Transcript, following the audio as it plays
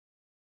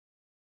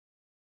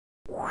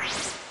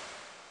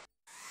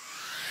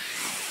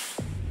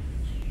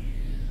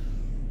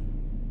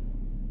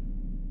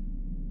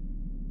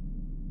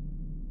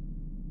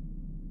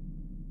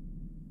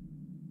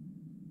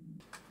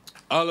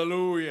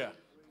Hallelujah.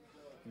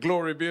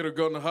 Glory be to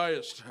God in the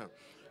highest.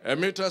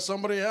 And me tell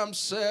somebody I'm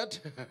set.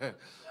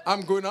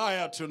 I'm going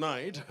higher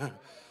tonight.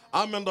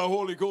 I'm in the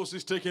Holy Ghost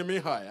is taking me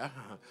higher.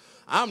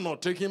 I'm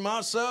not taking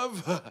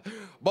myself,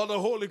 but the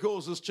Holy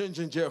Ghost is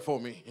changing chair for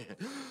me.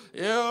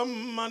 There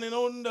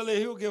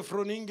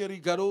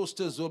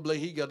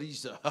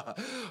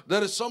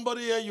is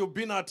somebody here, you've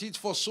been at it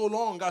for so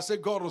long. I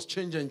said God was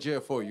changing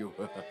chair for you.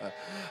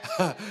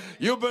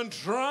 You've been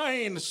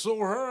trying so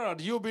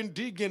hard. You've been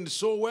digging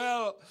so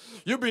well.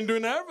 You've been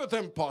doing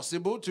everything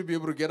possible to be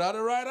able to get out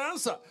the right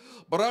answer.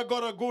 But I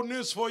got a good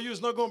news for you.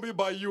 It's not going to be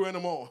by you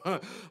anymore.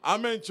 I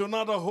meant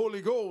tonight the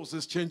Holy Ghost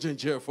is changing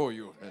chair for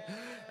you.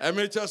 I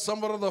may tell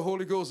somebody the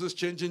Holy Ghost is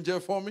changing chair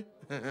for me.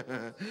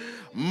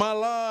 My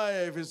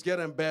life is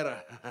getting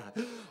better.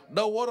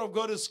 The word of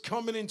God is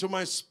coming into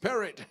my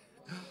spirit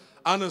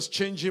and is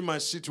changing my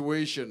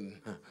situation.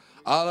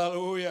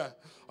 Hallelujah.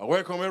 I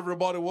welcome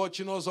everybody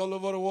watching us all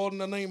over the world in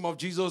the name of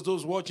Jesus.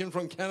 Those watching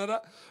from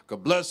Canada,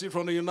 God bless you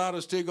from the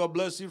United States. God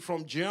bless you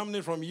from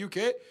Germany, from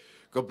UK.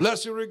 God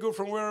bless you, Rico,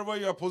 from wherever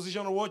you are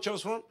positioned to watch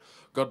us from.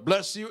 God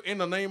bless you in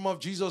the name of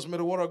Jesus. May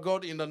the word of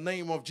God in the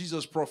name of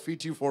Jesus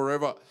profit you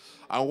forever.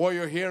 And what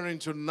you're hearing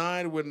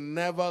tonight will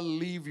never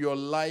leave your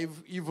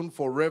life, even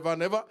forever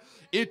and ever.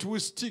 It will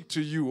stick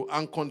to you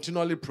and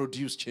continually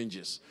produce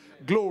changes.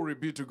 Glory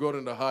be to God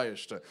in the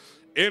highest.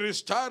 It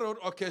is titled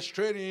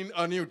Orchestrating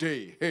a New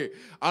Day. Hey,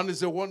 and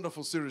it's a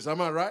wonderful series. Am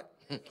I right?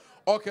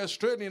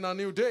 Orchestrating a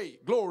new day.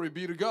 Glory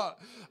be to God.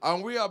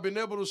 And we have been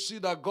able to see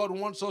that God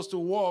wants us to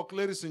walk,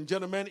 ladies and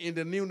gentlemen, in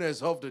the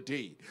newness of the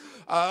day.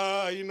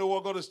 You know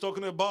what God is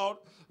talking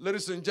about?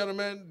 Ladies and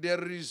gentlemen,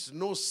 there is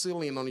no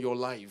ceiling on your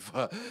life.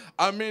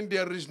 I mean,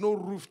 there is no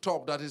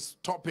rooftop that is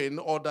topping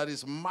or that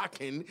is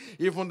marking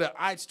even the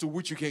heights to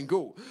which you can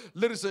go.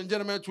 Ladies and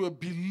gentlemen, to a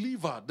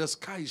believer, the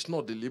sky is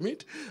not the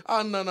limit.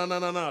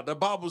 No. The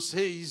Bible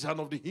says, and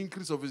of the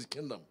increase of his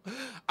kingdom.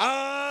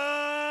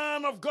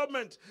 And of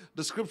government,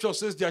 the scripture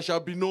says there shall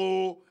be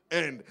no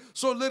end.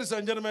 So, ladies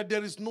and gentlemen,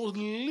 there is no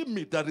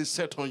limit that is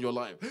set on your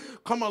life.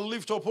 Come and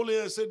lift up holy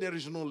and say there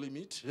is no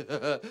limit.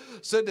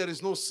 Say there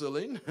is no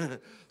ceiling.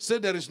 Say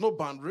there is no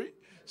boundary.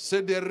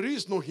 Say there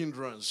is no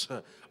hindrance.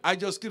 I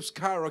just keep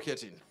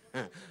skyrocketing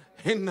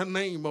in the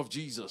name of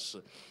Jesus.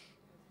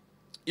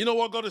 You know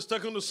what God is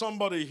talking to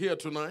somebody here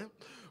tonight?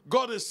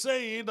 God is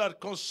saying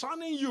that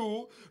concerning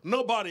you,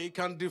 nobody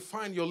can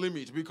define your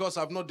limit because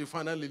I've not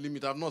defined any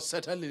limit. I've not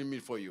set any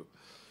limit for you.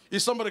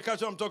 Is somebody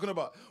catch what I'm talking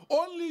about?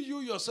 Only you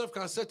yourself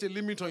can set a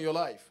limit on your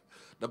life.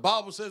 The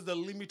Bible says the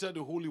limited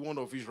the Holy One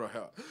of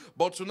Israel.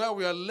 But tonight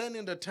we are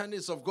learning the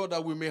tenets of God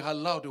that we may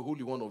allow the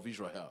Holy One of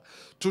Israel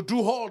to do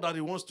all that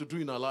he wants to do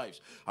in our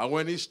lives. And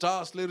when he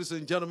starts, ladies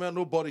and gentlemen,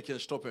 nobody can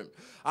stop him.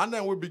 And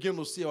then we begin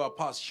to see our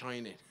path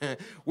shining.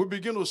 We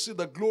begin to see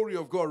the glory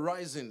of God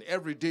rising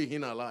every day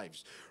in our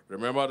lives.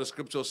 Remember the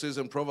scripture says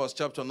in Proverbs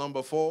chapter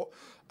number 4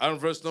 and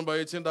verse number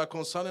 18 that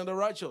concerning the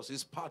righteous,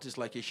 his path is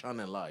like a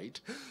shining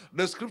light.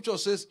 The scripture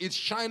says it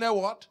shineth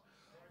what?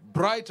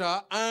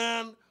 Brighter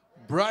and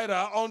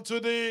brighter unto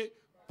the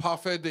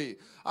perfect day.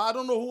 I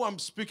don't know who I'm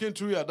speaking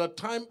to here. The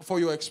time for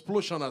your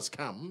explosion has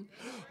come.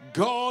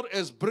 God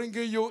is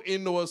bringing you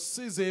into a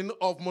season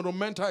of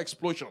monumental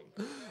explosion.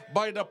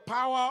 By the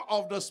power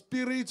of the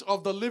Spirit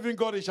of the living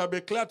God, it shall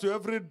be clear to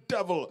every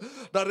devil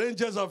that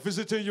angels are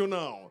visiting you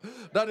now.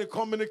 That the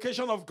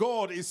communication of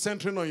God is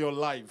centering on your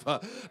life.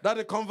 That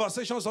the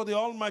conversations of the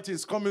Almighty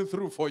is coming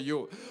through for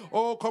you.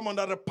 Oh, come on,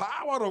 that the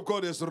power of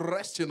God is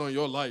resting on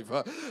your life.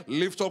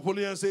 Lift up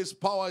holy and say, his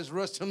power is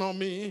resting on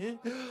me.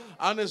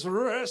 And it's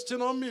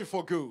resting on me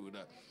for good.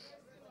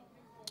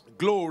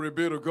 Glory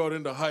be to God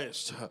in the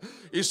highest.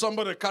 Is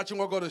somebody catching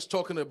what God is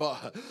talking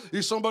about?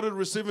 Is somebody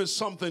receiving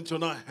something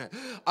tonight?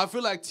 I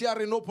feel like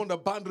tearing open the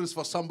boundaries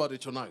for somebody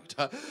tonight.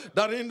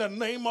 That in the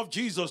name of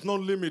Jesus, no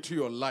limit to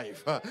your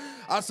life.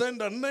 I say in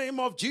the name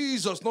of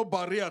Jesus, no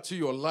barrier to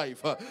your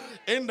life.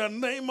 In the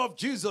name of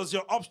Jesus,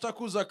 your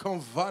obstacles are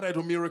converted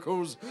to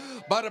miracles.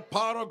 By the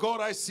power of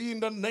God, I see in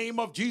the name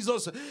of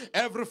Jesus,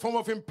 every form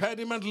of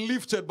impediment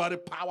lifted by the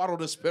power of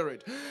the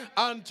Spirit.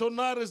 And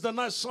tonight is the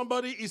night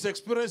somebody is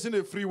experiencing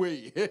a freeway.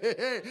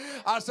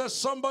 I said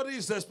somebody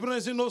is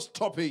experiencing no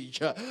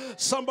stoppage.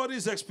 Somebody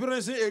is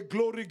experiencing a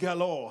glory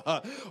galore.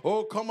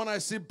 Oh, come on, I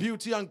see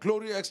beauty and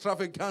glory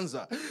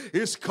extravaganza.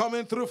 It's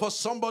coming through for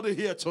somebody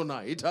here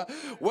tonight.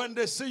 When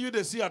they see you,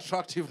 they see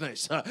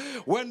attractiveness.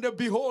 When they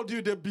behold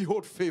you, they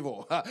behold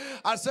favor.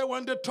 I said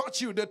when they touch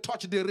you, they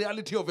touch the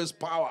reality of his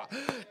power.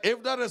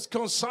 If that is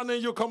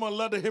concerning you, come and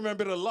let him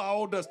be the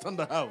loudest in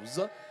the house.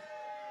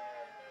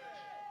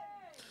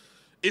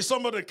 Is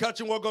somebody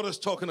catching what God is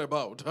talking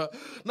about?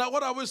 Now,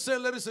 what I will say,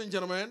 ladies and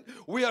gentlemen,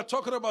 we are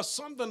talking about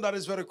something that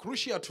is very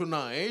crucial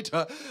tonight,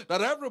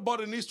 that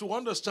everybody needs to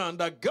understand,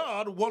 that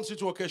God wants you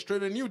to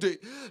orchestrate a new day.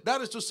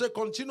 That is to say,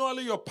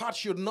 continually your path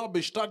should not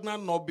be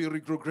stagnant nor be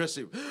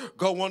regressive.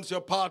 God wants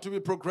your path to be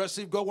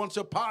progressive. God wants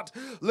your path,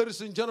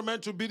 ladies and gentlemen,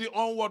 to be the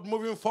onward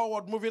moving,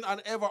 forward moving,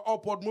 and ever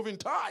upward moving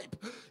type.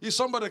 Is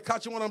somebody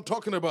catching what I'm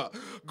talking about?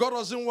 God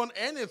doesn't want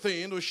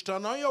anything to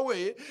stand on your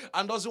way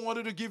and doesn't want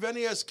you to give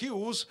any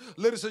excuse,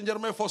 ladies and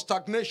gentlemen, for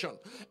stagnation.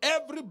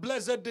 Every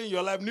blessed day in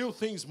your life, new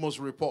things must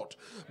report,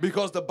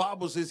 because the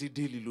Bible says he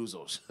daily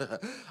loses.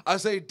 I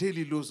say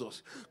daily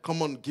loses.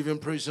 Come on, give him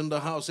praise in the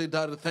house. Say,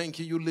 Daddy, thank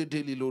you. You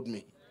daily load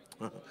me.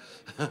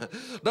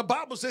 The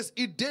Bible says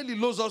he daily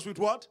loads us with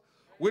what?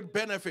 With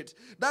benefit.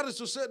 That is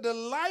to say, the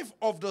life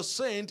of the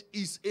saint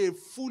is a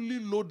fully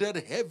loaded,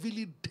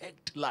 heavily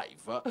decked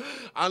life.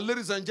 And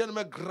ladies and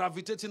gentlemen,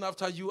 gravitating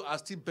after you are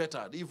still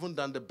better even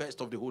than the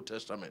best of the Old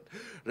Testament.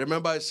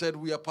 Remember, I said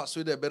we are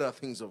persuaded better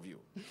things of you,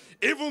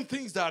 even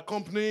things that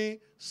accompany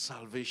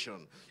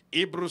salvation.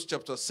 Hebrews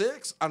chapter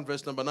 6 and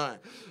verse number 9.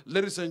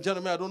 Ladies and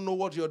gentlemen, I don't know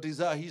what your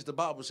desire is. The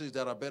Bible says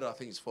there are better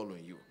things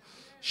following you.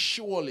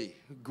 Surely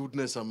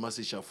goodness and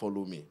mercy shall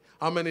follow me.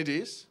 How many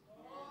days?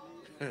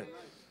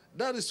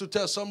 That is to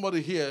tell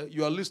somebody here,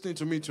 you are listening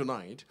to me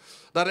tonight,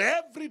 that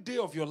every day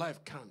of your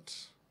life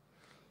counts.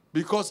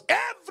 Because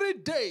every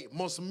day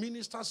must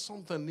minister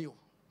something new.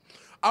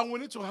 And we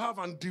need to have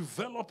and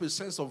develop a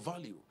sense of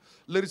value,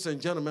 ladies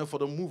and gentlemen, for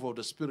the move of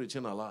the Spirit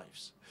in our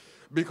lives.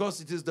 Because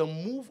it is the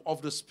move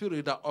of the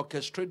Spirit that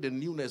orchestrates the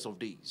newness of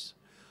days.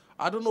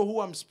 I don't know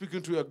who I'm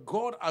speaking to here.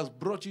 God has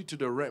brought you to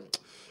the realm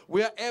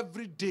where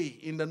every day,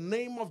 in the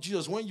name of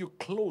Jesus, when you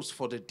close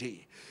for the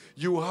day,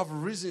 you will have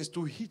reasons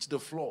to hit the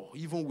floor,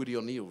 even with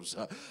your nails,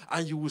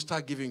 and you will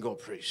start giving God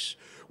praise.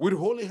 With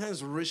holy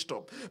hands raised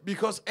up,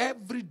 because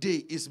every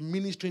day is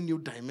ministering new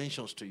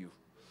dimensions to you.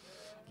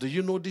 Do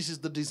you know this is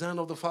the design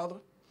of the Father?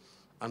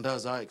 And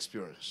that's our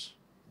experience.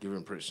 Give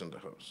him praise in the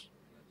house.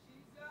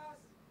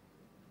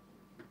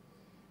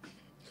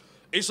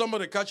 Is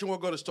somebody catching what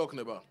God is talking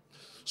about?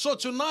 So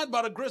tonight,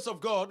 by the grace of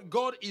God,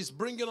 God is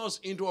bringing us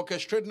into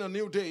orchestrating a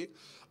new day.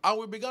 And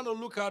we began to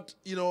look at,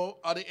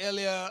 at the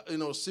earlier,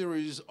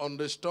 series on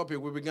this topic,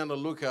 we began to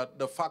look at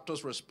the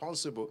factors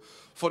responsible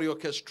for the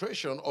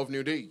orchestration of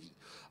new days.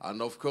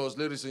 And of course,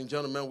 ladies and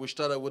gentlemen, we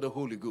started with the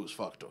Holy Ghost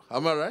factor.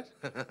 Am I right?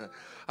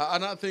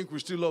 And I think we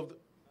still love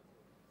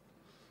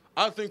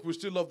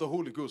the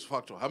Holy Ghost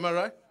factor. Am I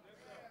right?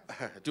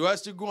 Do I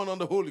still go on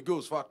the Holy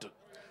Ghost factor?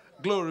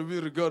 Glory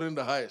be to God in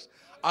the highest.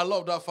 I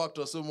love that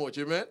factor so much.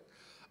 Amen.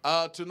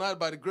 Tonight,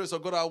 by the grace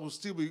of God, I will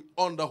still be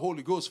on the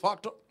Holy Ghost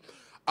factor.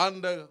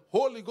 And the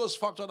Holy Ghost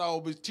factor that I will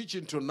be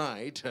teaching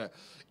tonight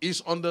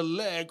is on the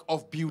leg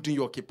of building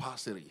your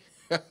capacity.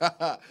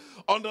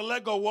 On the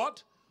leg of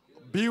what?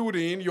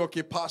 Building your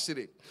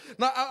capacity.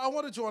 Now, I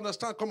wanted to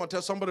understand, come and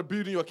tell somebody,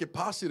 building your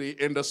capacity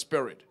in the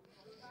Spirit.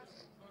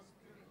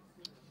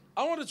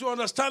 I wanted to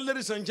understand,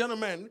 ladies and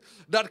gentlemen,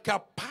 that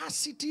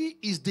capacity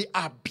is the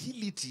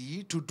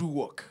ability to do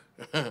work.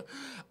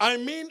 I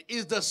mean,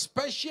 is the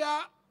special,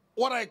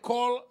 what I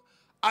call,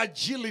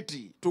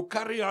 agility to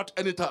carry out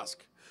any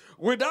task.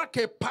 Without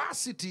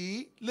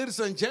capacity, ladies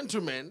and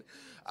gentlemen,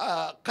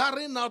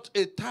 carrying out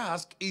a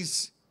task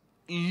is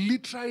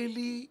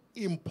literally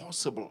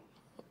impossible.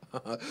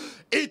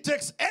 It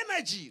takes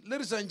energy,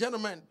 ladies and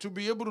gentlemen, to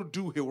be able to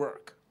do a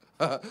work.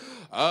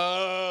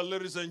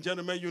 Ladies and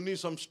gentlemen, you need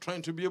some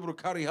strength to be able to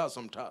carry out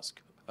some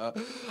task.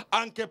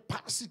 And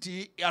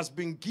capacity has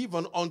been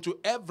given unto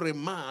every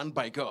man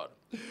by God.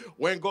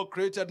 When God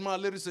created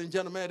man, ladies and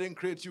gentlemen, He didn't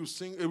create you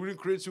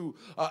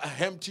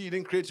empty, He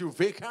didn't create you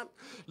vacant.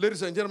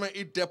 Ladies and gentlemen,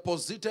 He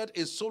deposited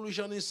a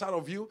solution inside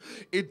of you.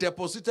 It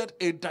deposited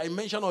a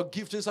dimension of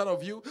gift inside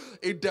of you.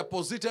 It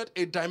deposited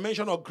a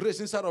dimension of grace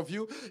inside of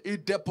you.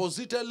 It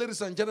deposited,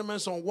 ladies and gentlemen,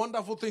 some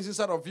wonderful things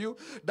inside of you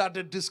that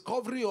the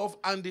discovery of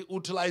and the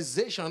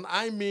utilization,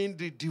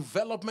 the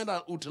development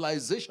and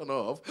utilization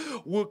of,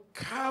 will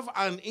carve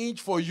an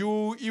inch for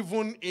you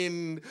even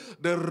in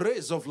the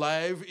race of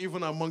life,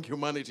 even among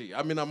humanity.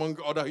 Among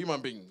other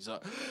human beings.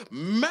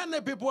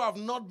 Many people have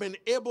not been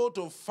able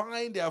to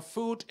find their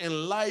foot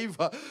in life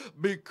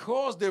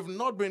because they've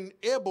not been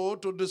able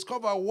to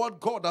discover what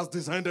God has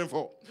designed them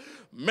for.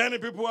 Many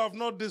people have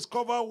not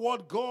discovered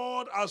what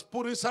God has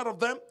put inside of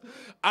them,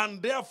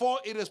 and therefore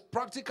it is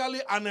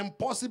practically an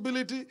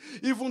impossibility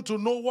even to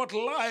know what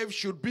life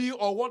should be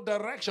or what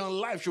direction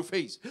life should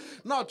face.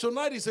 Now,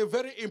 tonight is a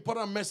very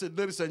important message,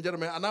 ladies and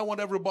gentlemen, and I want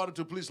everybody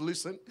to please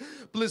listen.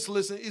 Please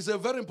listen. It's a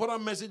very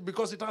important message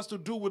because it has to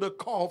do with the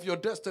core of your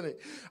destiny.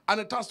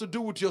 And it has to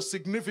do with your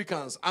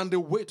significance and the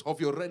weight of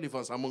your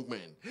relevance among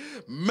men.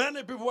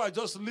 Many people are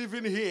just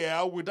living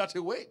here without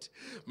a weight.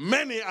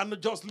 Many are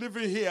not just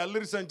living here,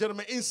 ladies and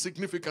gentlemen,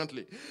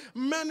 insignificantly.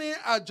 Many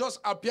are just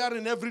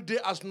appearing every day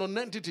as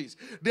non-entities.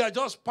 They are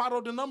just part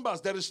of the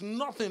numbers. There is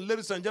nothing,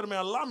 ladies and gentlemen,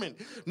 alarming,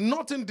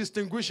 nothing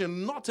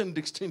distinguishing, nothing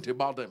distinct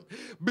about them.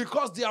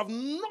 Because they have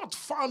not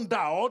found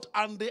out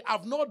and they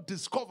have not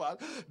discovered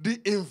the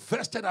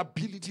invested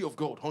ability of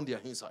God on their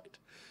inside.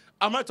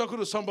 Am I talking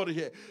to somebody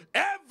here?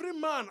 Every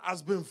man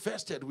has been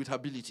vested with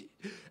ability.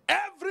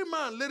 Every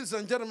man, ladies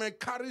and gentlemen,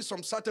 carries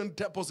some certain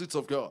deposits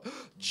of God.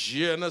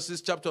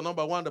 Genesis chapter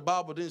number 1, the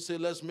Bible didn't say,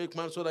 let's make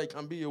man so that he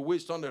can be a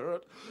waste on the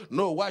earth.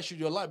 No, why should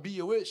your life be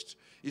a waste?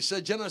 It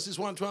said, Genesis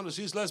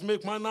 1:26, let's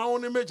make man our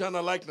own image and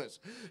our likeness.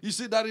 You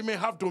see, that he may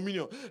have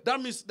dominion.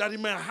 That means that he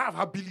may have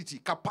ability,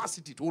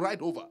 capacity to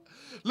ride over.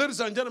 Ladies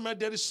and gentlemen,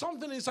 there is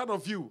something inside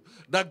of you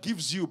that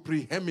gives you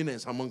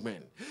preeminence among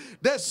men.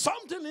 There's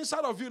something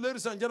inside of you,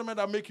 ladies and gentlemen,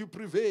 that make you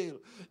prevail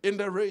in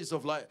the race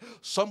of life.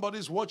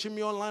 Somebody's watching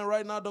me online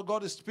right now, that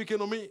God is speaking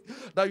to me,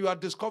 that you are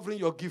discovering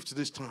your gift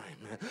this time.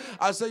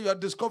 I say you are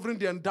discovering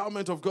the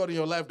endowment of God in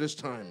your life this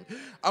time.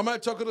 Am I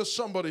talking to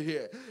somebody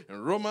here?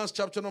 In Romans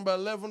chapter number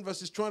 11,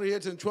 verses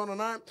 28 and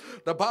 29,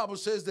 the Bible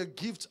says the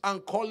gifts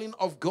and calling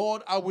of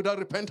God are without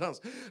repentance.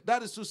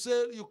 That is to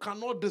say, you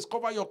cannot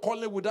discover your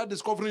calling without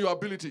discovering your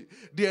ability,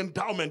 the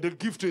endowment, the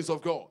giftings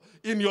of God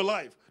in your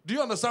life. Do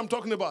you understand what I'm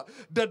talking about?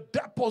 The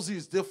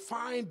deposits, the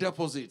fine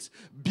deposits,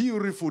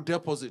 beautiful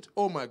deposit.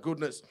 Oh my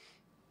goodness.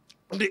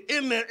 The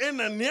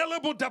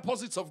inalienable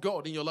deposits of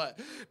God in your life.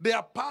 They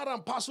are part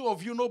and parcel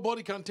of you.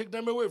 Nobody can take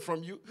them away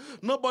from you.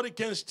 Nobody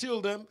can steal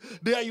them.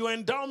 They are your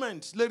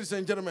endowment, ladies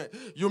and gentlemen.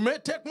 You may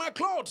take my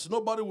clothes.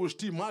 Nobody will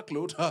steal my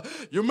clothes.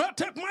 You may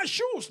take my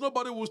shoes.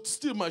 Nobody will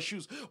steal my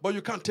shoes. But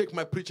you can't take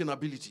my preaching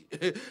ability.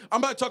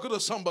 Am I talking to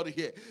somebody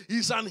here?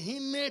 It's an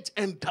innate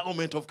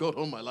endowment of God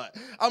on my life.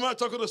 Am I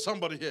talking to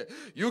somebody here?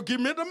 You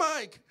give me the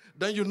mic,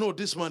 then you know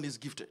this man is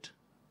gifted.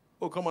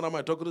 Oh, come on, am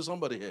I talking to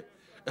somebody here?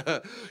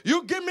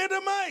 You give me the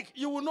mic,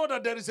 you will know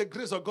that there is a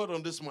grace of God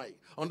on this mic,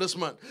 on this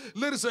man.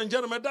 Ladies and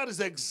gentlemen, that is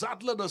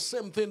exactly the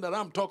same thing that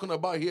I'm talking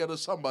about here to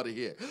somebody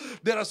here.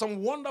 There are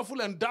some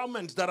wonderful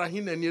endowments that are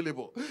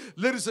inalienable.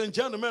 Ladies and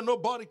gentlemen,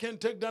 nobody can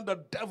take them.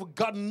 The devil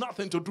got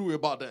nothing to do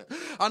about them.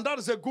 And that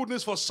is a good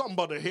news for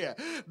somebody here.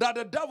 That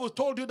the devil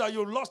told you that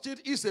you lost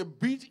it is a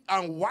big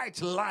and white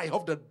lie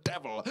of the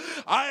devil.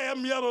 I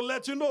am here to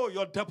let you know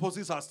your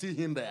deposits are still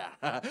in there.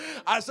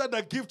 I said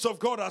the gifts of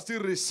God are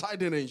still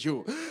residing in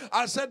you.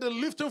 I said the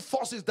lifting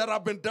forces that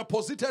have been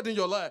deposited in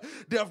your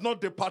life, they have not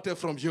departed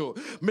from you.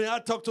 May I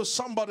talk to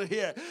somebody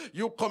here?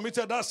 You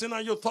committed that sin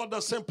and you thought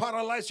the sin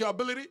paralyzed your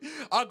ability.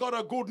 I got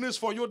a good news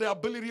for you. The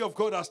ability of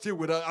God are still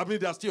with us. I mean,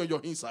 they are still on your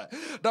inside.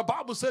 The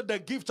Bible said the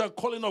gift and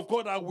calling of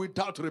God are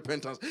without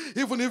repentance.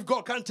 Even if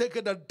God can't take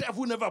it, the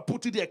devil never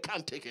put it there,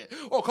 can't take it.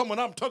 Oh, come on,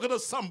 I'm talking to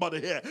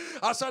somebody here.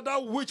 I said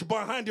that witch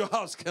behind your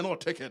house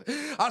cannot take it.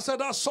 I said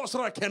that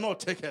sorcerer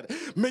cannot take it.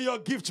 May your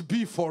gift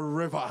be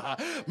forever.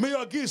 May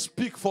your gift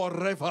speak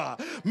forever.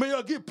 May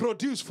your gift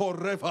produce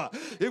forever.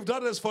 If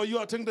that is for you,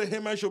 I think the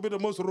amen should be the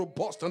most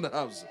robust in the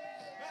house.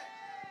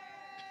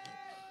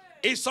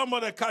 Is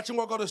somebody catching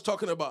what God is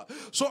talking about?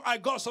 So I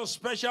got some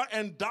special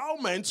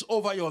endowments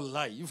over your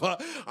life.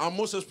 And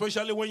most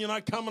especially when you're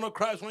not coming to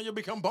Christ, when you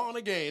become born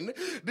again.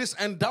 These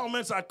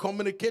endowments are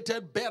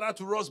communicated better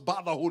to us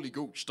by the Holy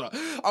Ghost.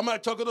 Am I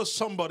talking to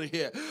somebody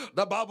here?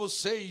 The Bible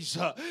says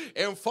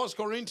in 1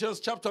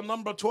 Corinthians chapter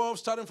number 12,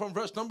 starting from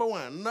verse number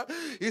 1,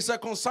 it says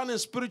concerning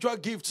spiritual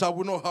gifts, I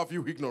will not have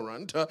you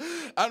ignorant.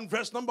 And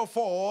verse number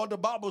 4, the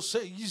Bible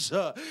says,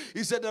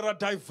 it said there are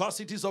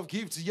diversities of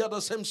gifts, yet the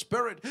same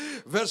Spirit.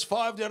 Verse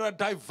 5, there are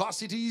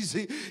diversities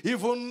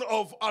even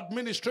of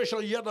administration,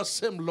 yet the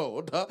same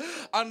Lord.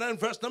 And then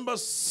verse number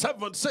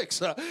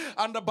 6,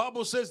 and the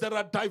Bible says there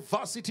are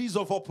diversities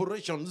of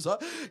operations,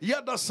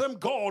 yet the same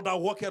God that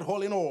worketh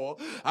all in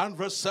all. And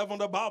verse 7,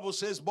 the Bible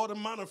says, but the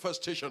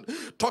manifestation,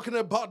 talking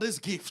about this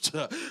gift,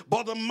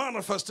 but the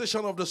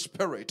manifestation of the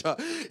Spirit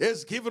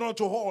is given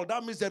unto all.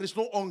 That means there is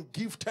no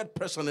ungifted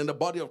person in the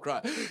body of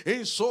Christ.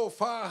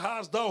 Insofar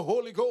as the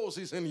Holy Ghost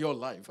is in your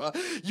life,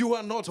 you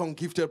are not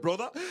ungifted,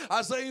 brother.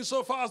 I say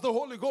insofar as the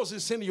Holy Ghost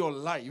is in your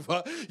life,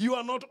 you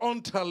are not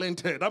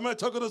untalented. Am I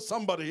talking to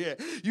somebody here?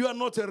 You are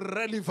not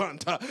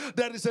irrelevant.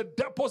 There is a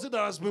deposit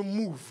that has been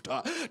moved,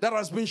 that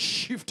has been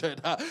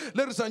shifted.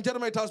 Ladies and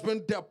gentlemen, it has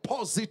been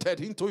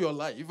deposited into your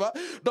life.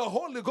 The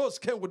Holy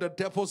Ghost came with a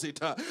deposit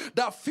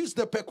that fits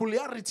the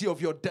peculiarity of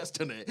your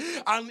destiny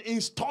and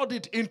installed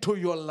it into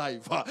your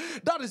life.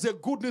 That is a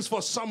good news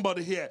for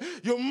somebody here.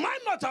 You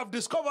might not have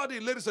discovered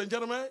it, ladies and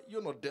gentlemen.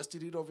 You're not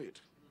destitute of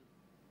it.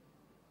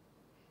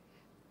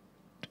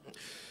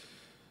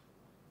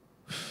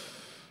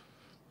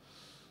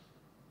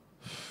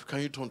 Can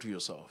you turn to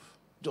yourself?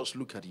 Just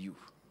look at you.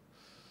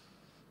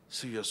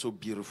 See, you're so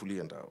beautifully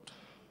endowed.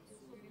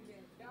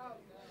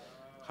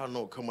 I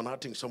know, come on, I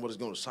think somebody's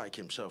going to psych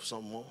himself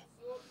some more.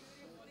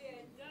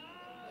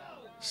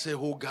 Say,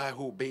 oh guy,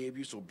 oh babe,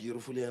 you're so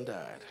beautifully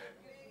endowed.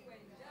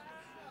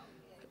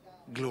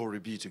 Glory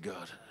be to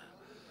God.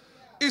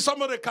 Is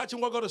somebody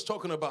catching what God is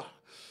talking about?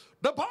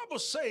 The Bible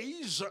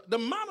says the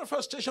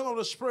manifestation of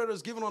the Spirit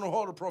is given on the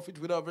whole of the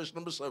prophet without verse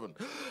number 7.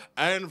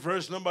 And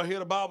verse number here,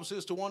 the Bible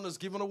says to one is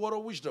given a word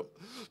of wisdom.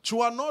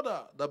 To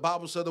another, the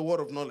Bible said the word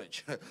of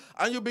knowledge.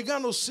 And you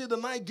began to see the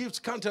 9 gifts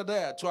counted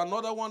there. To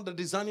another one, the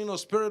discerning of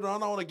spirit. To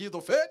another one, the gift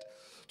of faith.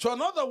 To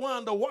another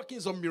one, the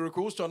workings of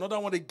miracles. To another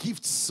one, the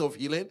gifts of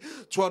healing.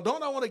 To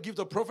another one, the gift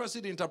of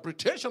prophecy, the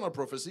interpretation of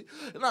prophecy.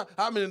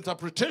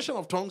 Interpretation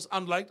of tongues,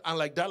 and like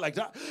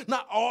that.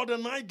 Now, all the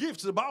 9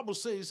 gifts, the Bible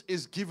says,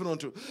 is given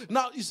unto.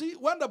 Now, you see,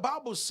 when the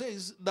Bible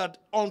says that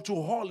unto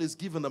all is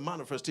given the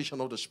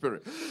manifestation of the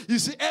Spirit, you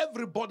see,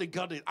 everybody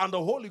got it. And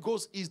the Holy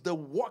Ghost is the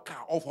worker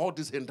of all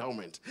this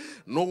endowment.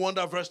 No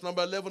wonder, verse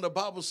number 11, the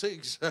Bible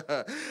says,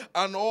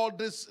 and all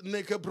this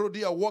naked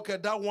prodia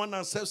worketh that one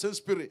and self-same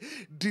Spirit,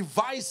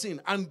 devising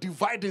and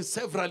dividing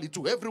severally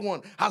to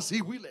everyone as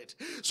he will it.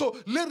 So,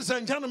 ladies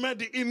and gentlemen,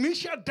 the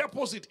initial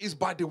deposit is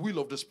by the will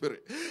of the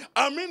Spirit.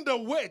 The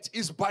weight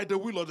is by the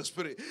will of the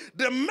Spirit.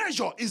 The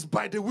measure is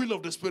by the will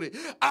of the Spirit.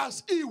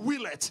 As he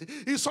will it.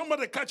 Is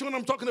somebody catching what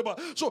I'm talking about?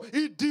 So,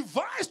 he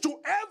divides to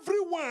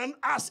everyone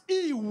as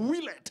he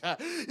will it.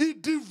 He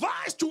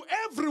divides to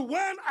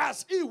everyone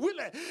as he will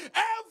it.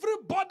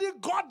 Everybody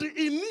got the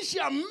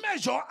initial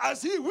measure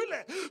as he will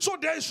it. So,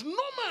 there is no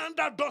man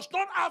that does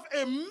not have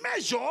a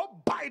measure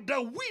by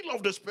the will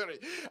of the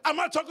Spirit. Am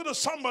I talking to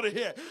somebody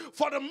here?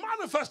 For the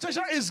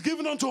manifestation is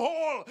given unto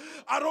all.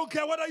 I don't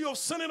care whether you've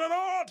seen it or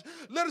not.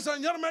 Ladies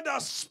and gentlemen,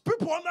 there's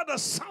people under the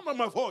sound of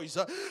my voice.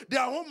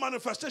 Their own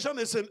manifestation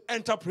is in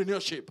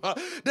entrepreneurship.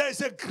 There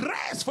is a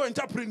grace for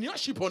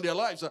entrepreneurship on their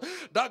lives.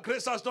 That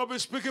grace has not been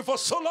speaking for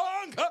so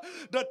long.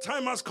 The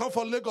time has come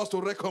for Lagos to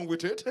reckon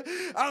with it.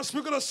 I'm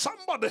speaking to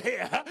somebody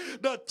here.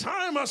 The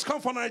time has come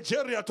for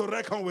Nigeria to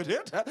reckon with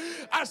it.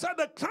 I said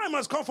the time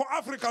has come for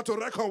Africa to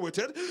reckon with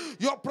it.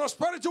 Your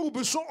prosperity will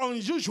be so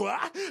unusual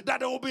that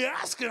they will be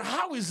asking,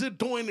 how is it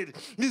doing it?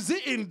 Is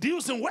it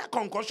inducing wet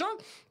concussion?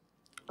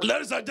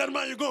 Ladies and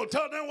gentlemen, you're going to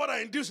tell them what I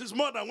induce is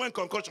more than one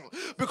concussion.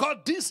 Because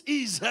this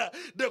is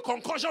the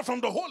concussion from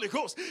the Holy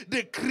Ghost,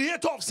 the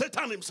creator of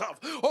Satan himself.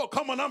 Oh,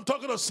 come on, I'm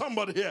talking to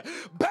somebody here.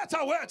 Better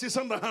weight is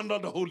in the hand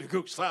of the Holy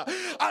Ghost.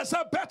 I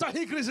said better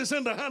increase is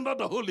in the hand of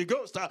the Holy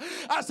Ghost.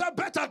 I said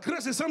better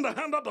grace is in the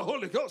hand of the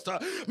Holy Ghost.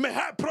 May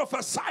I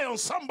prophesy on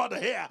somebody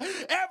here.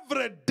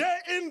 Every day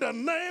in the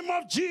name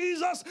of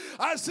Jesus,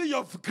 I see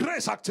your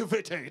grace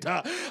activated.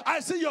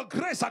 I see your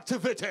grace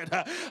activated.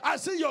 I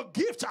see your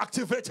gift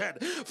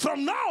activated.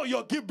 From now,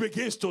 your gift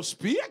begins to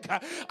speak.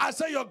 I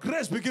say your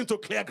grace begins to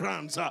clear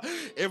grounds.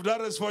 If that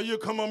is for you,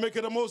 come on, make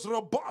it the most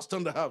robust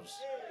in the house.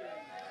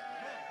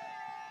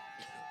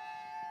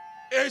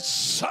 Is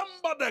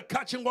somebody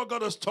catching what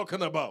God is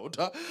talking about?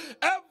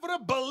 Every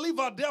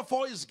believer,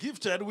 therefore, is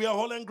gifted. We are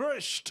all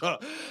engraced.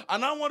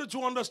 And I want you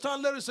to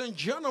understand, ladies and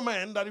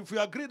gentlemen, that if we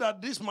agree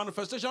that this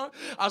manifestation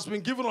has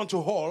been given unto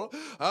all,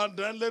 and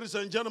then, ladies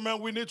and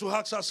gentlemen, we need to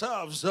ask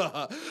ourselves,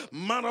 what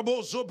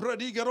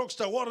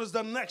is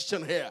the next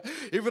thing here?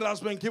 If it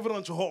has been given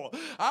unto all,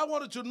 I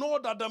wanted to know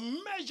that the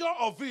measure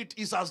of it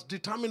is as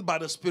determined by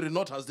the Spirit,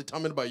 not as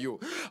determined by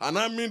you. And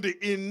I mean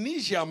the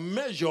initial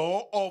measure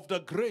of the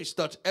grace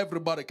that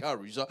everybody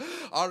carries.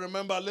 I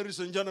remember, ladies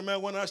and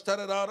gentlemen, when I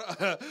started out,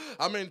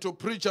 to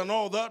preach and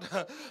all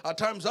that, at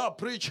times I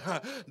preach,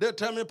 they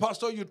tell me,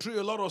 Pastor, you threw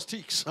a lot of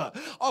sticks.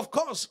 Of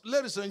course,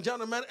 ladies and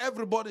gentlemen,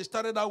 everybody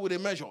started out with a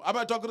measure. Am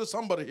I talking to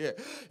somebody here?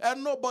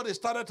 And nobody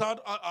started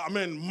out,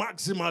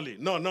 maximally.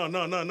 No.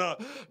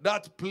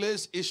 That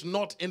place is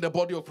not in the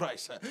body of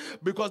Christ,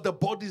 because the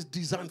body is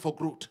designed for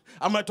growth.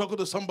 Am I talking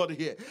to somebody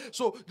here?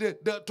 So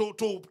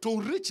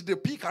to reach the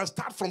peak and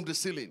start from the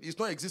ceiling is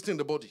not existing in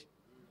the body.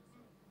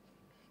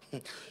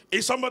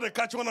 Is somebody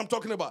catching what I'm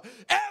talking about?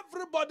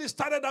 Everybody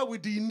started out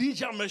with the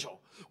initial measure.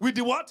 With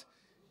the what?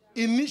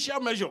 Initial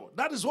measure.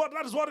 That is what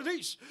it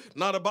is.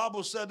 Now the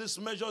Bible said this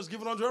measure is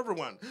given unto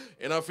everyone.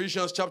 In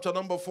Ephesians chapter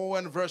number 4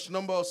 and verse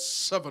number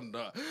 7.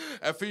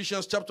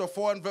 Ephesians chapter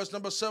 4 and verse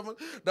number 7.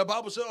 The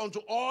Bible said unto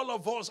all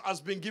of us has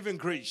been given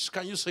grace.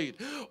 Can you see it?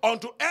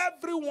 Unto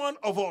every one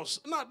of us.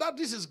 Now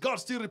this is God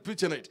still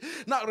repeating it.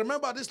 Now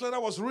remember, this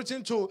letter was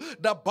written to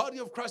the body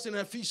of Christ in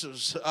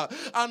Ephesus.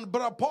 And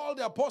Brother Paul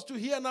the apostle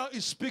here now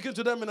is speaking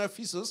to them in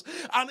Ephesus.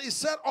 And he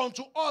said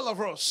unto all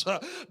of us.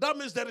 That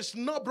means there is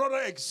no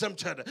brother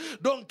exempted.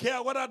 Don't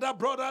care whether that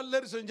brother,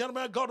 ladies and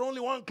gentlemen, got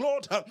only one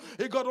cloth,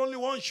 he got only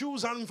one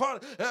shoes, and in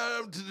fact,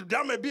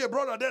 there may be a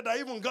brother there that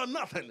even got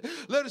nothing.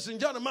 Ladies and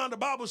gentlemen, the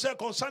Bible says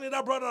concerning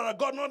that brother that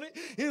got nothing,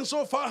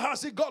 insofar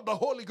as he got the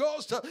Holy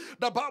Ghost,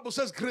 the Bible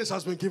says grace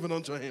has been given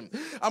unto him.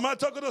 Am I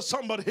talking to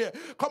somebody here?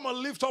 Come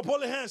on, lift up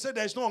holy hands and say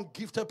there is no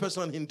ungifted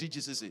person in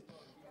DGCC.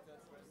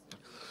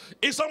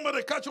 Is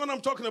somebody catch what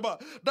I'm talking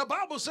about? The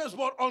Bible says,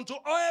 but unto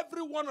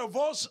every one of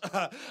us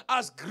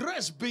has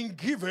grace been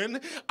given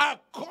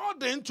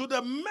according to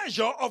the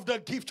measure of the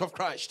gift of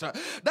Christ.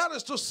 That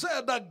is to say,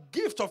 the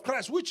gift of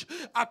Christ, which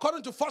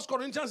according to 1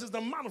 Corinthians is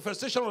the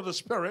manifestation of the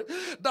Spirit,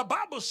 the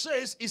Bible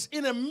says is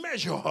in a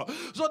measure.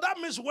 So that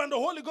means when the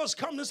Holy Ghost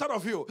comes inside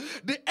of you,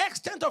 the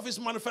extent of his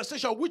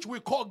manifestation, which we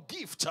call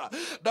gift,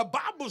 the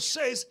Bible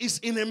says is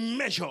in a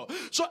measure.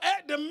 So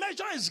the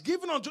measure is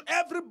given unto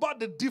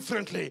everybody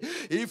differently.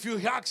 If you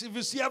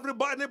see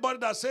anybody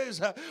that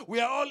says we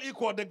are all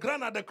equal, the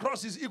ground at the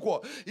cross is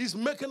equal, he's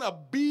making a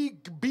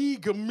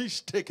big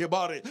mistake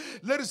about it.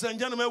 Ladies and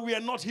gentlemen, we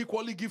are not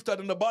equally gifted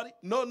in the body.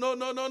 No.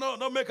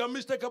 Don't make a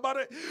mistake about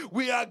it.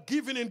 We are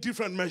given in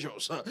different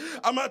measures.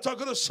 Am I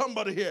talking to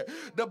somebody here?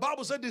 The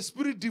Bible said the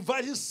Spirit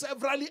divides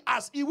severally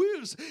as he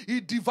wills.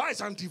 He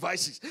divides and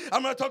devises.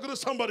 Am I talking to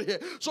somebody here?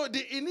 So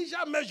the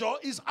initial measure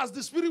is as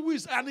the Spirit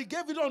wills, and he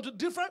gave it unto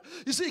different.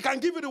 You see, he can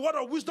give you the word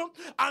of wisdom,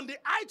 and the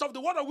height of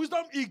the word of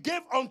wisdom he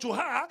gave unto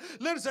her,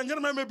 ladies and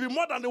gentlemen, may be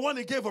more than the one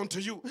he gave unto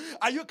you.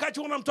 Are you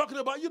catching what I'm talking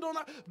about? You don't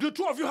know. The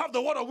two of you have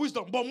the word of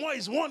wisdom, but one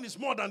is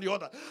more than the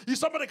other. Is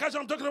somebody catch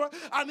what I'm talking about?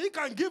 And he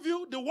can give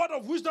you the word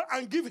of wisdom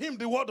and give him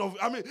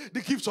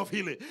the gifts of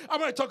healing.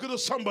 Am I talking to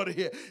somebody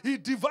here? He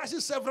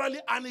devises severally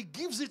and he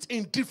gives it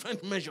in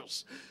different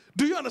measures.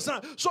 Do you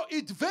understand? So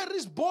it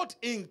varies both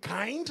in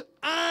kind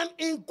and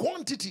in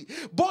quantity.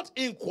 Both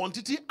in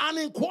quantity and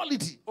in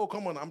quality. Oh,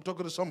 come on, I'm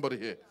talking to somebody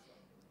here.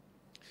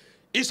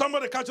 Is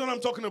somebody catching what I'm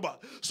talking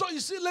about? So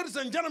you see, ladies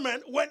and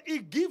gentlemen, when he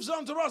gives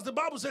unto us, the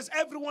Bible says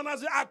everyone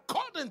has it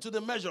according to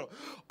the measure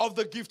of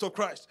the gift of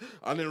Christ.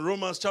 And in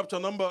Romans chapter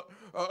number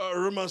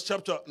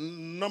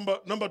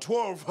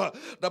 12,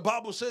 the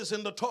Bible says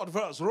in the third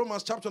verse,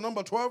 Romans chapter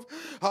number 12,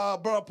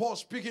 Brother Paul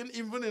speaking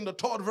even in the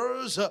third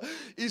verse,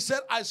 he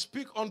said, I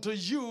speak unto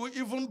you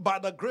even by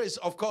the grace,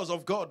 of course,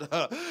 of God,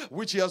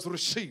 which he has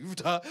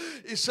received.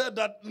 He said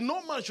that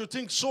no man should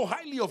think so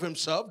highly of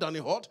himself than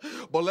he ought,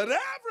 but let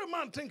every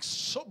man think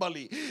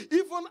soberly,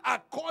 even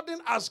according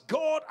as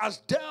God has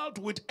dealt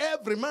with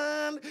every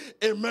man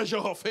a measure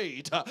of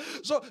faith.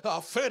 So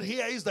faith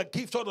here is the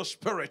gift of the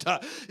Spirit.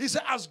 He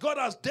said, as God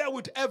has dealt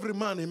with every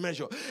man a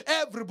measure.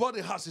 Everybody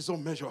has his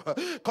own measure.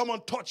 Come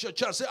on, touch your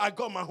chest. Say, I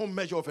got my own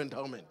measure of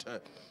endowment.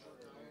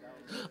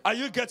 Are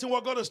you getting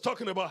what God is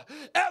talking about?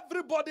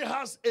 Everybody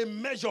has a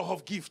measure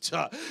of gift.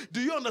 Do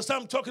you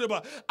understand what I'm talking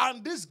about?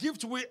 And this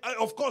gift,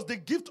 of course, the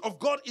gift of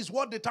God is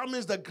what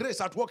determines the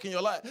grace at work in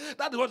your life.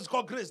 That is what is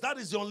called grace. That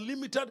is the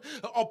unlimited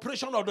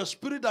operation of the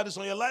Spirit that is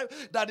on your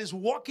life, that is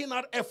working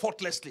out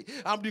effortlessly.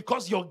 And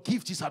because your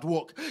gift is at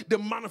work, the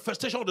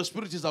manifestation of the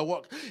Spirit is at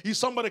work. Is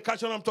somebody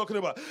catching what I'm talking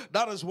about?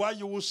 That is why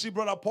you will see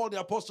Brother Paul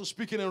the Apostle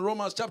speaking in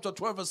Romans chapter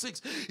 12 verse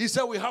 6. He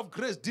said we have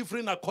grace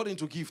differing according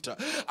to gift.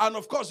 And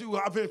of course, you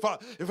have,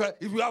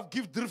 if we have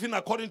gift different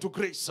according to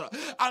grace.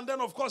 And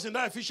then, of course, in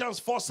that Ephesians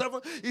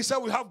 4:7, he said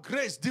we have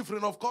grace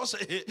different, of course,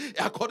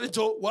 according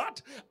to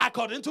what?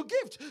 According to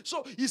gift.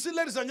 So, you see,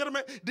 ladies and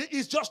gentlemen,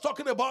 he's just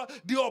talking about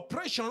the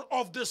operation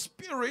of the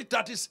Spirit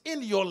that is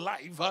in your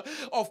life.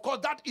 Of course,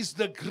 that is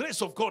the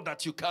grace of God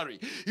that you carry.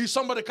 If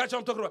somebody catch what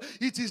I'm talking about,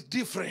 it is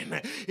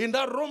different. In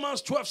that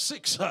Romans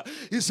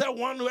 12:6, he said,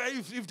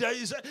 if there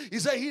is, he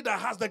said, he that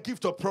has the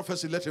gift of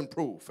prophecy, let him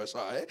prophesy.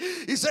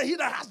 He said, he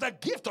that has the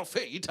gift of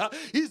faith,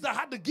 he's that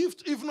had the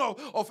gift even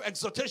of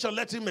exhortation,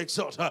 let him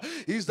exhort.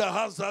 He's that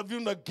has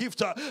even the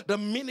gift, the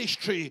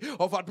ministry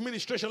of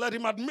administration, let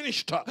him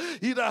administer.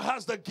 He that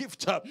has the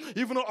gift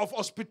even of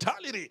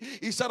hospitality,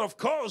 he said, of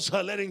course,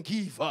 let him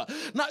give.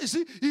 Now, you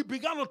see, he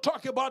began to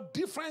talk about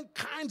different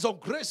kinds of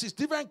graces,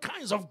 different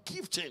kinds of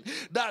gifting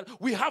that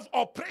we have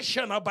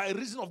operation by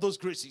reason of those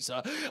graces.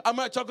 Am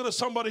I talking to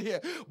somebody here?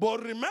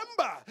 But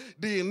remember,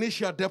 the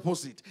initial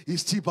deposit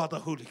is still by the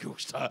Holy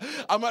Ghost.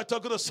 Am I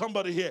talking to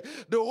somebody here?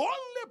 The only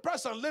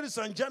person, ladies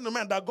and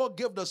gentlemen, that God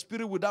gave the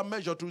Spirit with that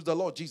measure to is the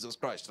Lord Jesus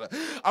Christ.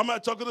 Am I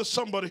talking to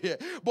somebody here?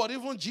 But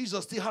even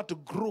Jesus still had to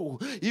grow,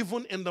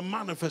 even in the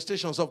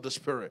manifestations of the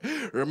Spirit.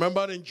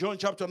 Remember in John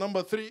chapter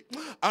number 3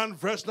 and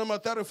verse number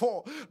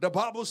 34, the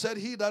Bible said,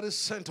 he that is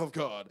sent of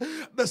God,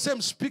 the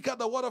same speaketh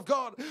the word of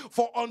God,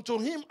 for unto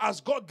him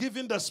has God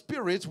given the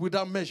Spirit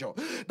without measure.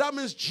 That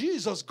means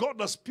Jesus got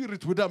the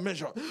Spirit without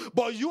measure.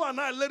 But you and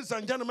I, ladies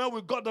and gentlemen,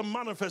 we got the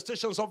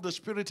manifestations of the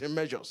Spirit in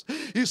measures.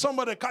 Is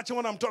somebody catching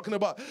what I'm talking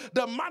about?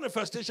 The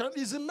manifestation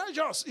is in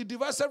measures. He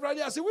divides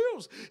severally as he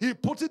wills. He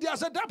put it there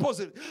as a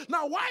deposit.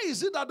 Now, why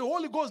is it that the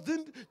Holy Ghost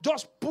didn't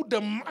just put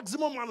the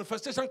maximum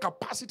manifestation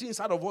capacity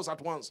inside of us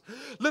at once?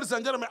 Ladies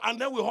and gentlemen, and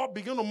then we all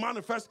begin to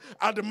manifest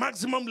at the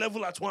maximum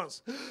level at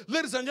once.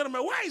 Ladies and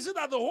gentlemen, why is it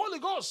that the Holy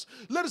Ghost,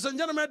 ladies and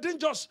gentlemen,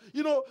 didn't just,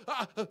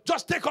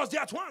 just take us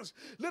there at once?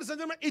 Ladies and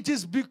gentlemen, it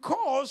is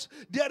because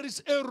there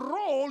is a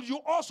role you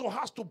also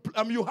have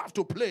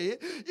to play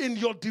in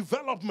your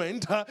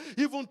development,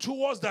 even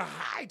towards the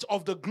height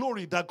of the glory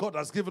glory that God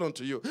has given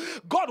unto you.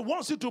 God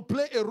wants you to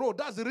play a role.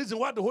 That's the reason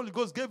why the Holy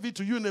Ghost gave it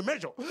to you in a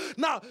measure.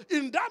 Now,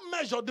 in that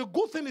measure, the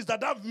good thing is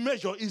that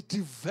measure is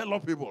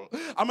developable.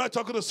 Am I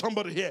talking to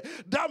somebody here?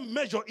 That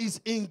measure is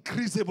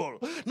increasable.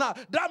 Now,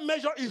 that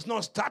measure is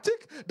not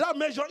static. That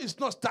measure is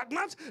not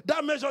stagnant.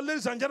 That measure,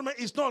 ladies and gentlemen,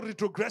 is not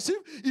retrogressive.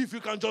 If you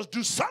can just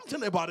do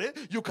something about it,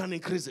 you can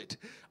increase it.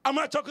 Am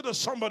I talking to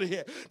somebody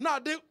here? Now,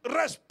 the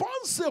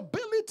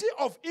responsibility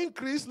of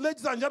increase,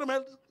 ladies and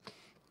gentlemen,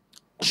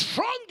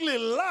 strongly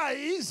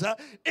lies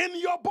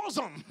in your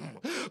bosom.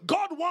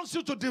 God wants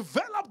you to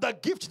develop the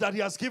gift that he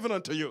has given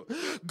unto you.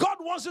 God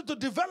wants you to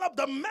develop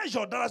the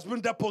measure that has been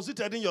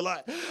deposited in your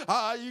life.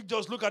 You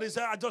just look at it and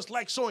say, I just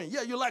like sewing.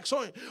 Yeah, you like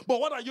sewing. But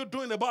what are you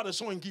doing about the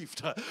sewing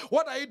gift?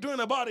 What are you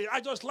doing about it?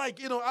 I just like,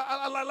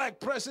 I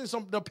like pressing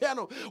the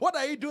piano. What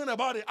are you doing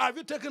about it? Have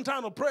you taken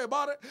time to pray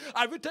about it?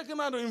 Have you taken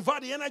time to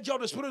invite the energy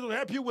of the Spirit to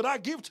help you with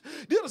that gift?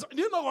 Do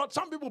you know what?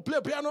 Some people play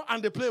piano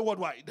and they play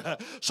worldwide.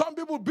 Some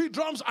people beat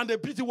drums and they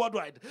beat it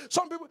worldwide.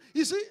 Some people,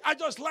 you see, I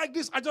just like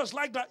this, I just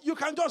like that. You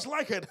can just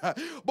like it.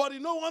 But you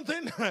know one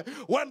thing?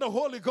 When the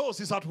Holy Ghost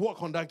is at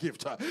work on that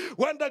gift,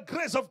 when the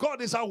grace of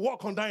God is at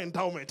work on that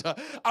endowment,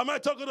 am I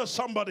talking to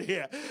somebody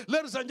here?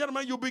 Ladies and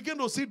gentlemen, you begin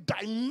to see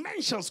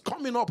dimensions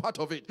coming up out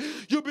of it.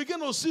 You begin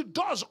to see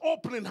doors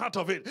opening out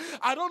of it.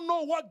 I don't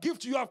know what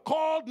gift you have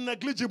called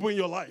negligible in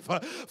your life.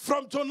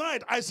 From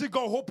tonight, I see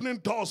God opening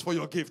doors for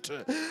your gift.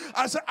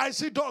 I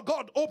see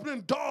God opening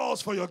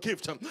doors for your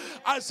gift.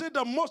 I see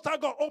the Most High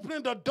God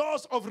opening the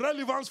doors of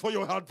relevance for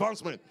your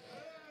advancement.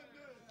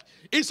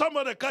 Is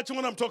somebody catching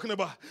what I'm talking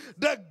about?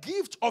 The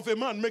gift of a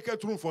man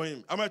maketh room for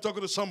him. Am I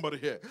talking to somebody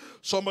here?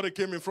 Somebody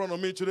came in front of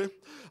me today.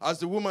 As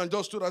the woman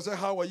just stood, I said,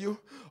 how are you?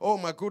 Oh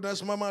my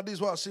goodness, mama, this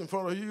is what I see in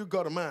front of you. You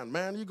got a man.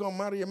 Man, you're going to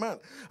marry a man.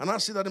 And I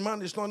see that the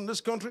man is not in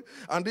this country.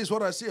 And this is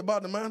what I see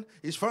about the man.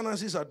 His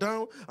finances are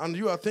down. And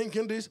you are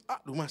thinking this.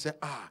 The woman said,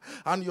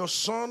 and your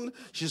son,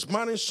 she's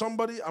marrying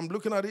somebody. I'm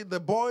looking at it. The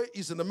boy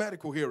is in the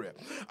medical area.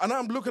 And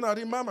I'm looking at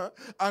him, mama.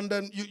 And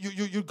then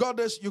you got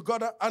this, you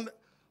got that. And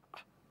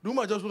the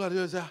woman just look at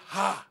you and say,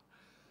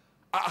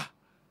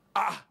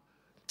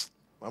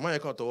 Mama, you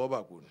can't talk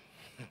about good.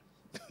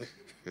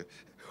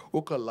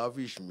 Who can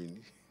lavish me?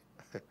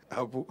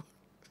 Abu.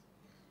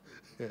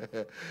 You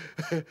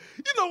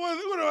know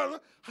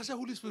what? I said,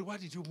 Holy Spirit, why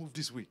did you move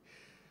this way?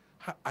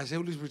 I said,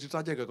 Holy Spirit,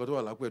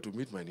 to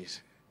meet my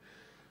niece.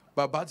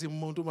 But you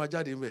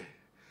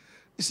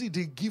see,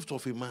 the gift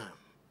of a man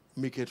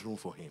make it room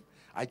for him.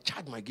 I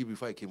charged my gift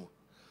before I came on.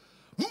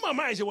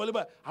 Mama, I said,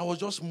 well, I was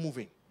just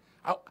moving.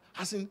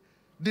 As in,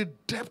 the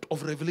depth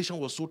of revelation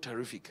was so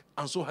terrific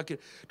and so hacking.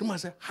 The man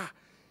said,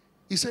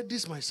 he said,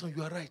 this, my son,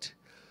 you are right.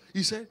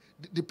 He said,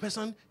 the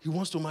person he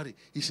wants to marry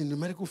is in the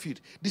medical field.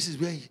 This is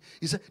where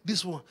he said,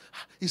 this one.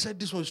 He said,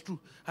 this one is true.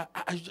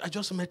 I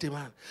just met a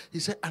man. He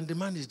said, and the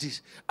man is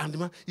this. And the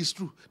man is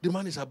true. The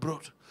man is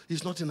abroad.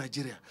 He's not in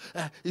Nigeria.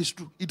 It's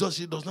true. He does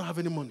not have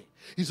any money.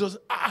 He does.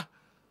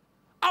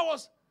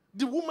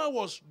 The woman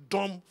was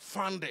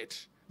dumbfounded.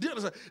 Do you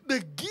understand?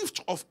 The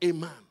gift of a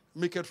man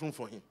maketh room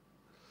for him.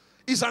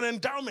 It's an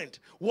endowment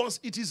once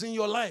it is in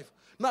your life.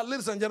 Now,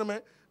 ladies and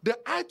gentlemen, the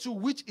height to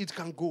which it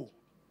can go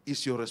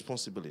is your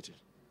responsibility.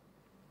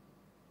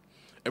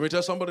 Let me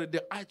tell somebody,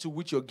 the height to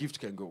which your gift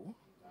can go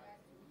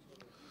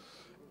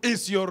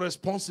is your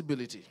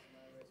responsibility.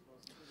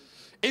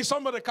 Is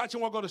somebody catching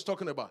what God is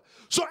talking about?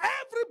 So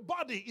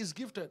everybody is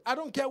gifted. I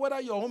don't care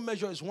whether your own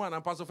measure is 1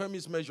 and Pastor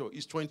Femi's measure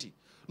is 20.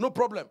 No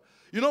problem.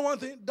 You know one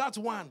thing? That's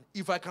 1.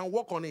 If I can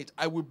work on it,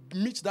 I will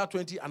meet that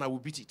 20 and I will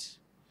beat it.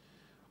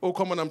 Oh,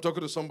 come on, I'm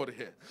talking to somebody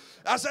here.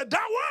 I said,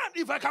 that one,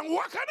 if I can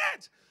work on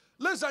it.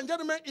 Ladies and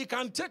gentlemen, it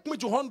can take me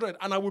to 100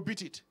 and I will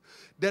beat it.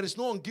 There is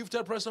no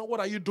ungifted person.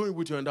 What are you doing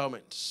with your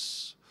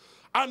endowments?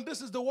 And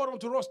this is the word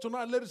unto us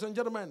tonight, ladies and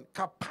gentlemen.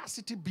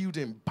 Capacity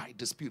building by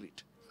the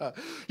Spirit.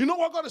 You know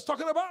what God is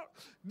talking about?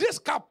 This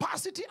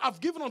capacity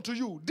I've given unto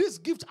you, these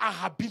gifts are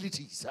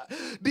abilities.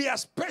 They are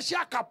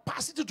special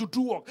capacity to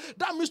do work.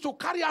 That means to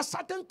carry a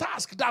certain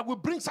task that will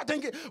bring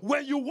certain...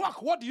 When you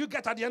work, what do you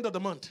get at the end of the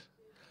month?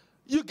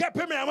 You get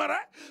payment, am I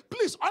right?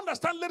 Please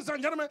understand, ladies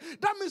and gentlemen,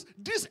 that means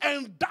these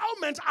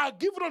endowments are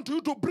given unto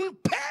you to bring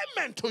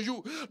payment to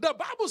you. The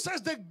Bible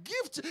says the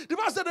gift, the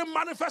Bible says the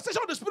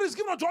manifestation of the Spirit is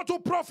given unto you to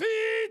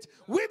profit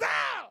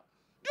without.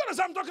 Do you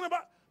understand what I'm talking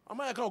about? Am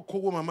I going to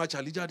call my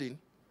Charlie Jardine?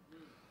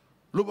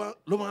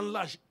 Loban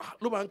lash,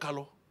 Loban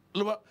Kalo,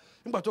 Loban,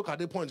 in Batoka,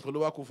 the point,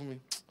 Koloa for me.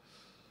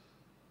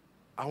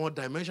 I want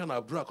dimension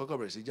of drug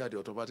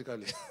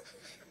automatically.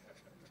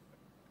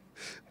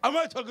 Am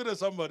I talking to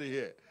somebody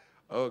here?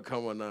 Oh,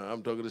 come on now.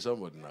 I'm talking to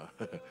somebody now.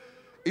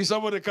 Is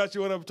somebody catch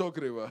you what I'm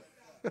talking about?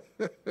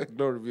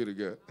 Glory be to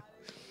God.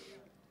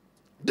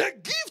 The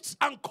gifts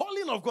and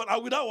calling of God are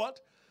without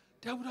what?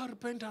 They are without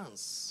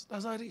repentance.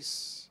 That's how it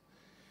is.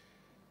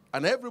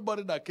 And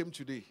everybody that came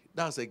today,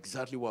 that's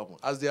exactly what happened.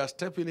 As they are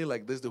stepping in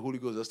like this, the Holy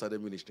Ghost just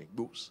started ministering.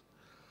 Books.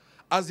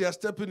 As they are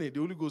stepping in, the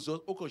Holy Ghost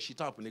just,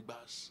 shit up in the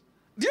bus.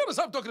 Do you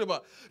understand what I'm talking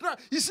about? Now,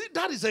 you see,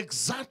 that is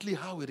exactly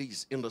how it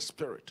is in the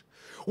spirit.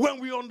 When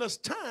we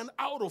understand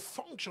how to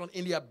function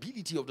in the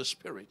ability of the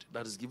spirit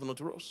that is given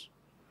unto us.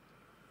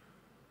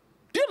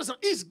 Do you understand?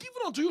 It's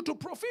given unto you to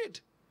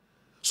profit.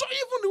 So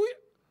even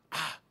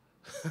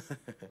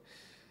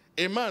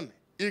a man,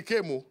 he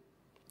came,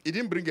 he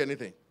didn't bring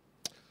anything.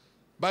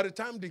 By the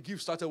time the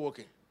gift started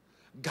working,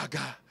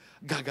 gaga,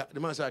 gaga, the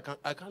man said,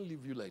 I can't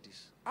leave you like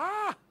this.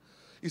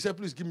 He said,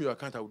 please give me your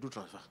account, I will do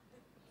transfer.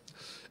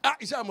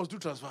 He said, I must do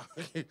transfer.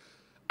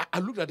 I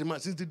looked at the man.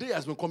 Since the day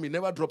has been coming, he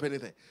never dropped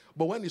anything.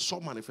 But when he saw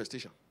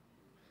manifestation,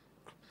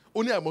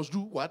 only I must do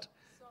what?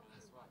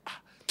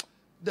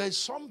 There is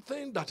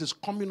something that is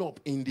coming up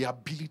in the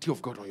ability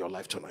of God on your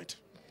life tonight.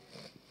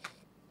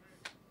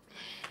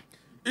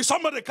 Is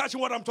somebody catching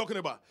what I'm talking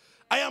about?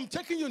 I am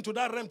taking you into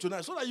that realm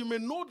tonight so that you may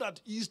know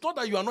that it's not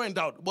that you are not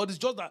endowed, but it's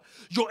just that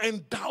your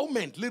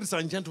endowment, ladies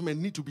and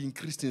gentlemen, need to be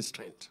increased in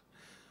strength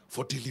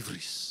for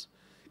deliveries.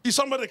 Is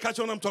somebody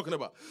catching what I'm talking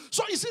about?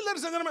 So you see,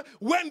 ladies and gentlemen,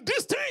 when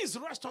these things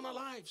rest on our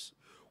lives,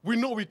 we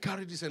know we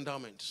carry these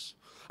endowments.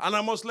 And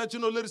I must let you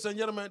know, ladies and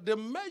gentlemen, the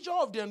measure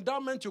of the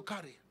endowment you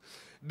carry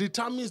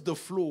determines the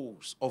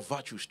flows of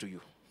virtues to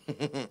you.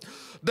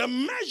 The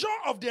measure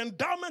of the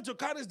endowment you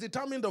carry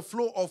determines the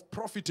flow of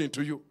profiting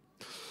to you.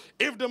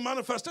 If the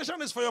manifestation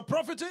is for your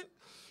profiting,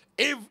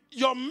 if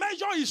your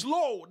measure is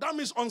low, that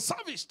means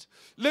unserviced.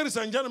 Ladies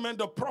and gentlemen,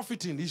 the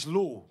profiting is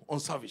low,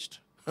 unserviced.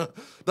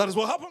 That is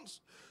what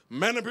happens.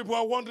 Many people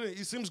are wondering,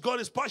 it seems God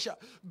is partial.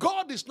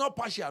 God is not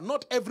partial.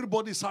 Not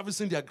everybody is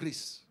servicing their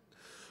grace.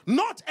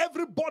 Not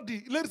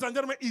everybody, ladies and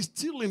gentlemen, is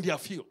still in their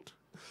field.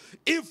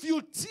 If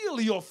you till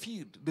your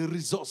field, the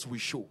results will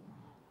show.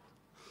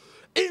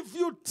 If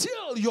you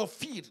till your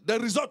field, the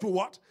result will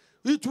what?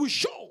 It will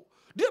show.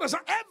 Do you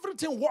understand?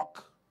 Everything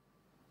works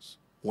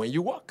when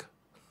you work.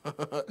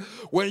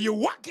 When you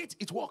work it,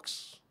 it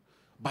works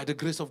by the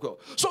grace of God.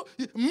 So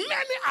many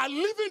are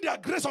living their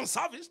grace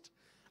unserviced,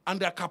 and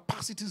their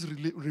capacities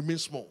remain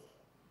small.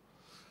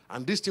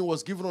 And this thing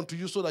was given unto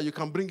you so that you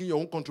can bring in your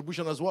own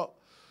contribution as well.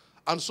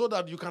 And so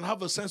that you can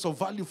have a sense of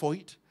value for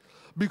it.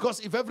 Because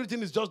if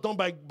everything is just done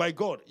by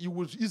God, you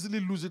will easily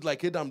lose it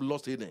like Adam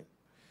lost Eden.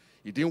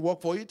 He didn't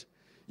work for it.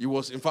 He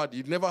was, in fact,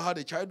 he never had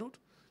a childhood.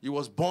 He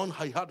was born,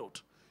 he had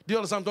it. Do you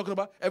understand what I'm talking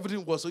about?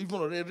 Everything was even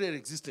already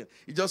existing.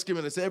 He just came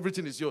in and said,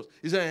 everything is yours.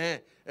 He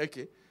said,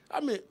 okay.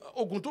 I mean,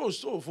 am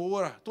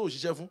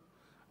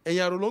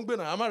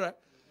I right?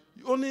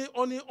 Only,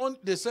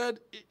 they said,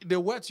 the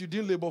words you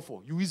didn't labor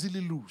for, you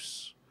easily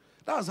lose.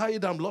 That's how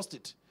Adam lost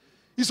it.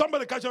 Is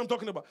somebody catch what I'm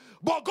talking about?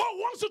 But God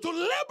wants you to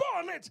labor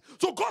on it,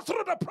 to go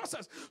through the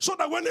process, so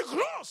that when it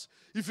grows,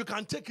 if you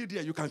can take it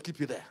there, you can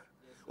keep it there.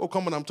 Oh,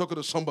 come on, I'm talking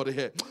to somebody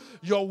here.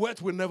 Your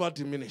worth will never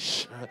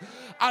diminish.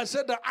 I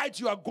said the height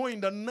you are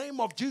going, the name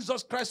of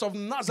Jesus Christ of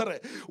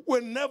Nazareth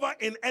will never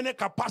in any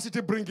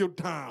capacity bring you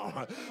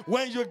down.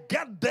 When you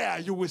get there,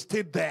 you will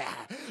stay there.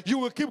 You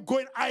will keep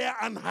going higher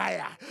and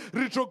higher.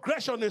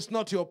 Retrogression is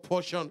not your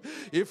portion.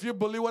 If you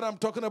believe what I'm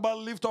talking about,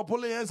 lift up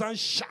holy hands and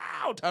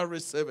shout, I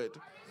receive it.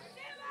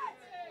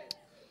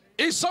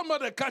 Is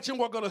somebody catching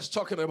what God is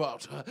talking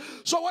about?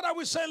 So what are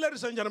we saying,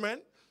 ladies and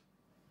gentlemen?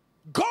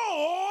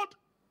 God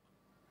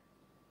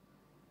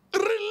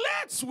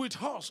relates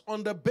with us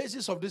on the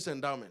basis of these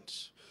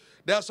endowments.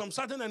 There are some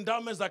certain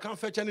endowments that can't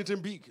fetch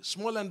anything big.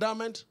 Small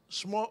endowment,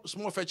 small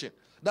fetching.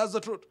 That's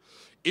the truth.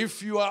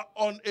 If you are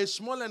on a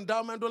small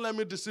endowment, don't let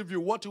me deceive you.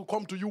 What will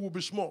come to you will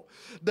be small.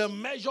 The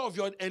measure of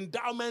your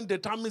endowment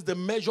determines the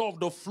measure of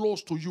the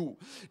flows to you.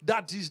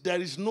 That is, there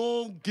is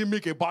no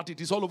gimmick about it.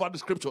 It's all over the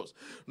scriptures.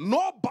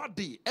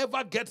 Nobody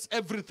ever gets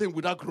everything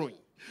without growing.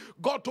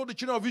 God told the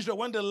children of Israel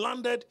when they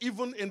landed,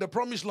 even in the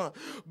promised land,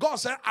 God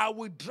said, I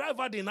will drive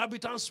out the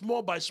inhabitants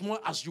small by small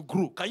as you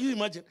grow. Can you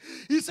imagine?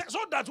 He said, so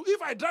that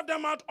if I drive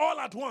them out all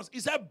at once,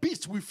 he said,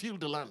 beasts will fill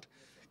the land.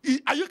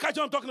 Are you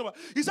catching what I'm talking about?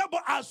 He said,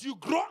 but as you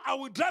grow, I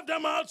will drive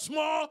them out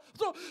small.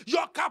 So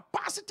your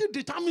capacity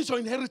determines your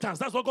inheritance.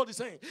 That's what God is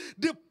saying.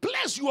 The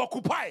place you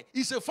occupy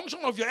is a function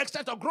of your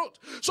extent of growth.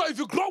 So if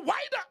you grow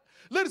wider,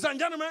 ladies and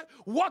gentlemen,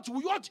 what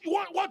will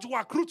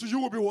accrue to you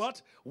will be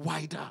what?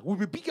 Wider, will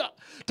be bigger.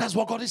 That's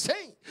what God is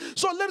saying.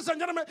 So, ladies and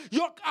gentlemen,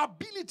 your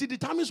ability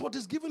determines what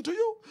is given to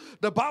you.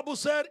 The Bible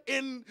said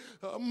in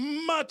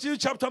Matthew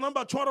chapter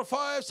number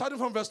 25, starting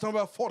from verse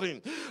number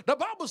 14. The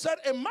Bible said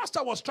a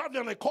master was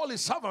traveling and he called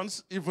his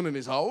servants, even in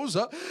his house.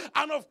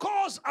 And of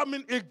course,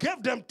 he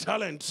gave them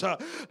talents.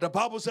 The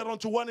Bible said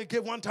unto one he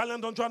gave 1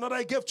 talent, unto another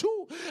he gave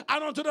 2.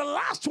 And unto the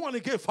last one he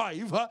gave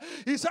 5.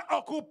 He said,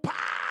 occupy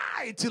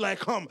till I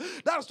come.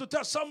 That's to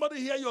tell somebody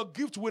here your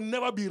gift will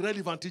never be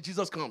relevant till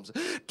Jesus comes.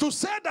 To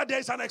say that there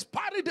is an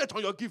expiry date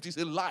on your gift is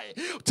a lie.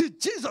 Till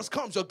Jesus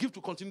comes, your gift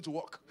will continue to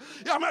work.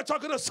 Am I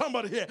talking to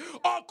somebody here?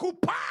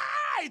 Occupy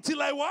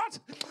till I what?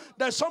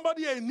 There's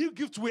somebody here, a new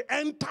gift will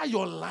enter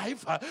your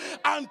life.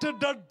 Until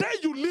the day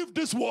you leave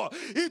this world,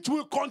 it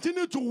will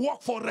continue to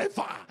work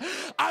forever.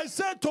 I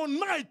said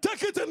tonight,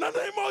 take it in the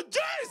name of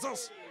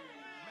Jesus.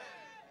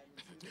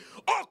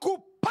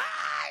 Occupy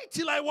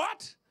till I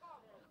what?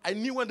 I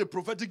knew when the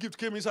prophetic gift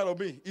came inside of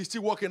me, it's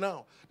still working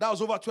now. That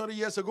was over 20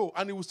 years ago,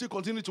 and it will still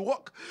continue to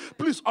work.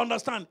 Please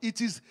understand, it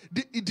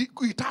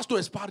has to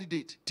expiry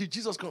date till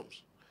Jesus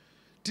comes.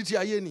 Titi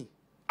Ayeni.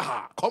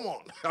 Come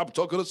on. I'm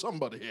talking to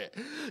somebody here.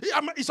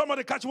 Is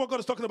somebody catching what God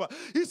is talking about?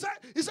 He said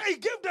he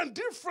gave them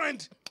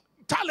different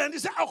talent. He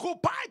said,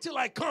 occupy till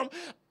I come.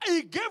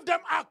 He gave them,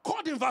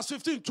 according verse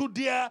 15, to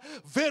their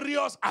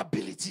various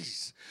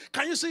abilities.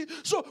 Can you see?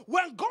 So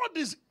when God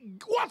is,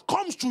 what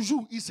comes to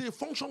you is a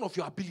function of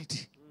your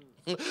ability.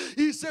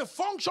 It's a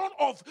function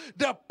of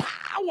the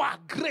power,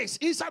 grace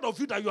inside of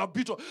you that you are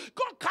built on.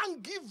 God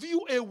can't give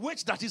you a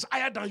wage that is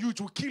higher than you.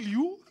 It will kill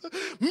you.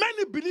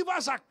 Many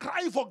believers are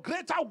crying for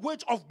greater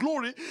wage of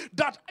glory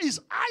that is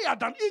higher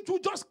than it will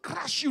just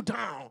crash you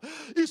down.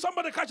 Is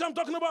somebody catch what I'm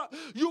talking about?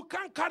 You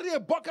can't carry a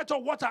bucket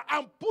of water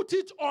and put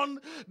it on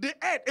the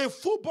head, a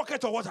full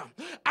bucket of water,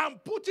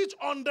 and put it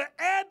on the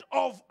head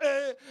of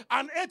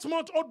an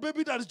 8-month-old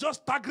baby that is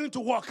just staggering to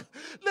walk.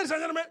 Ladies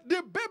and gentlemen,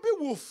 the baby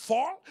will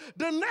fall,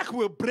 the neck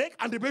will break,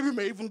 and the baby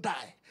may even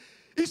die.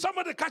 Is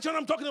somebody catching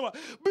what I'm talking about?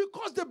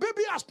 Because the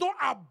baby has no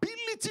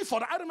ability for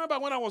that. I remember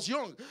when I was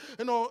young,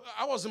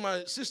 I was in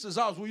my sister's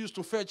house. We used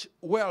to fetch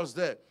wells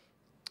there.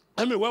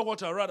 Well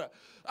water rather.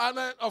 And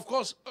then, of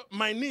course,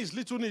 my niece,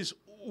 little niece,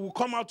 will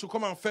come out to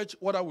come and fetch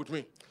water with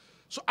me.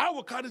 So I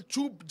will carry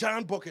 2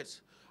 giant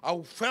buckets. I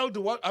will fetch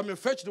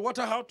the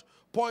water out,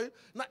 pour it.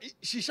 Now,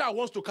 she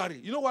wants to carry.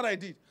 You know what I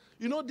did?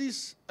 You know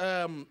this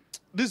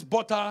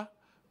butter,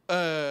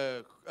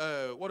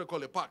 what do you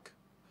call it, pack?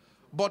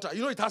 Butter.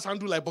 You know it has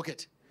handle like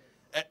bucket.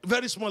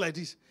 Very small like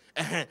this.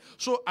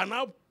 So I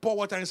now pour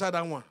water inside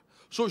that one.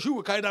 So she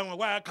will carry that one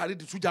while I carry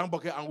the 2 giant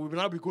bucket, and we will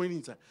now be going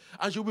inside.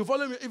 And she'll be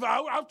following me. If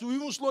I have to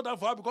even slow down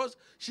for her because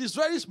she's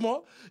very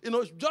small,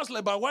 just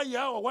like about 1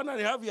 year or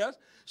 1.5 years.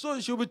 So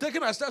she'll be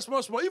taking her steps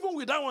small. Even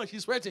with that one,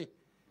 she's sweating.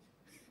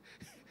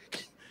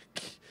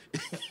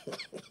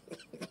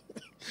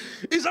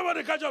 Is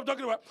somebody catch what I'm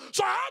talking about?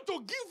 So I have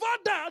to give her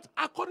that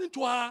according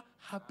to her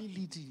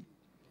ability.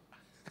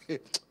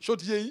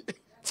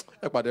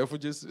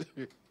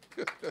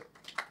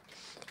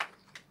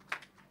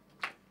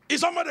 Is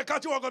somebody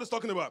catching what God is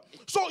talking about?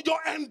 So your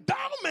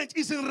endowment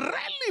is in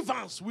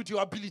relevance with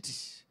your ability.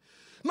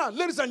 Now,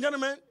 ladies and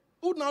gentlemen,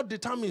 who now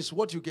determines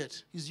what you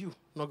get is you,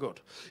 not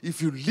God.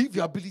 If you leave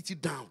your ability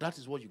down, that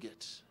is what you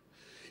get.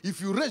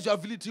 If you raise your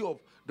ability up,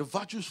 the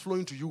virtues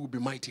flowing to you will be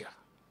mightier.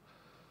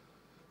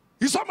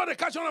 Is somebody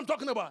catching what I'm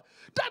talking about?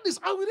 That is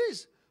how it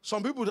is.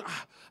 Some people,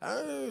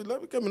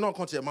 let me come in, not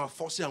continue. My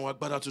first year, I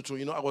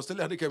was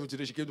telling her, came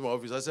today. She came to my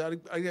office. I said,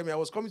 I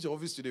was coming to your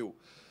office today,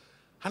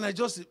 and I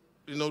just,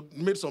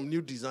 made some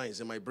new designs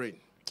in my brain.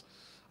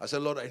 I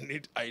said, Lord,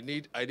 I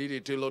need a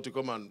tailor to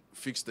come and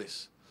fix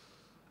this.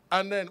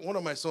 And then one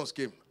of my sons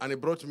came and he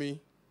brought me,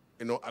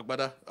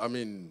 agbada,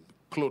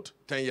 cloth,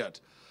 10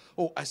 yards.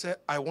 Oh, I said,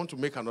 I want to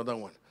make another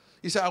one.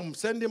 He said, I'm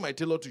sending my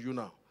tailor to you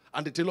now.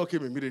 And the tailor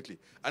came immediately.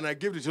 And I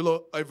gave the tailor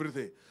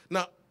everything.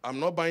 Now, I'm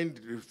not buying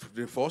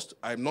the first.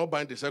 I'm not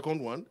buying the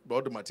second one,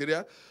 but the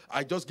material.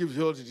 I just give the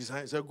tailor the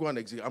design. I said, go and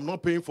execute. I'm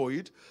not paying for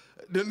it.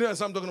 Then I'm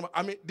talking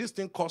about, this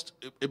thing cost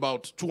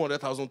about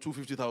 200,000,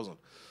 250,000.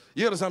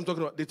 You understand what I'm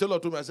talking about? The tailor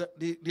told me, I said,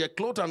 the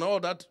cloth and all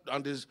that,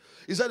 and this,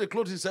 he said the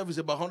cloth itself is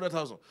about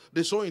 100,000.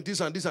 They sew in this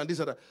and this and this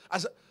and that. I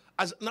said,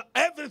 now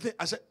everything,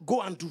 I said,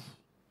 go and do.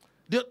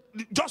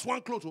 Just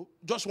one cloth,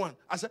 just one.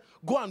 I said,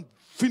 go and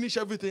finish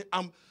everything.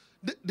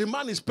 The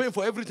man is paying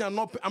for everything.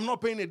 I'm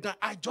not paying it down.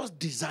 I just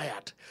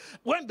desired.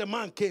 When the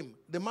man came,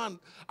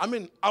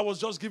 I was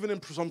just giving him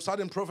some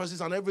certain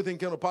prophecies and everything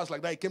came to pass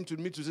like that. He came to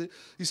me to say,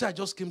 he said, I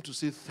just came to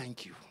say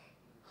thank you.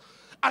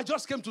 I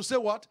just came to say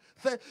what?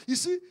 You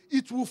see,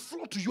 it will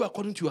flow to you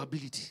according to your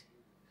ability.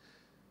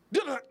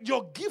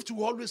 Your gift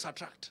will always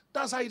attract.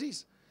 That's how it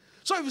is.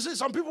 So if you see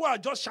some people are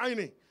just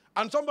shining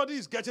and somebody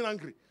is getting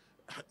angry,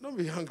 don't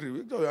be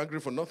angry. Don't be angry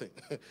for nothing.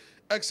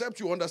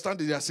 Except you understand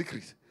their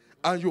secret.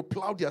 And you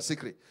plow their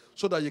secret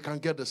so that you can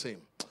get the same.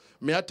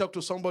 May I talk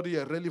to somebody?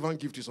 A relevant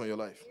gift is on your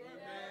life. Amen.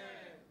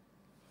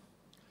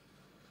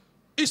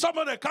 Is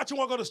somebody catching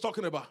what God is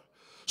talking about?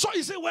 So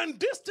you see, when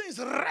these things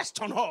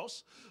rest on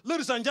us,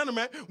 ladies and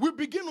gentlemen, we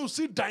begin to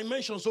see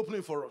dimensions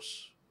opening for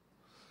us.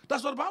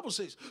 That's what the Bible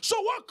says. So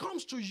what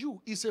comes to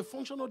you is a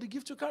function of the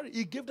gift you carry.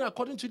 He gave them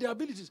according to their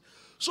abilities.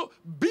 So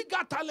bigger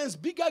talents,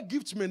 bigger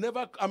gifts may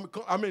never,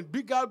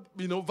 bigger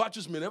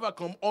virtues may never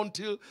come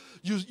until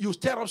you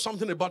stir up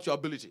something about your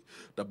ability.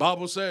 The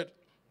Bible said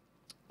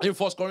in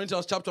 1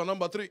 Corinthians chapter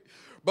number 3,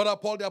 Brother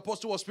Paul the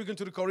apostle was speaking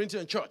to the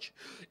Corinthian church.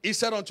 He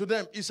said unto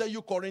them, he said,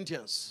 you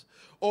Corinthians,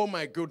 oh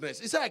my goodness.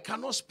 He said, I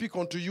cannot speak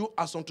unto you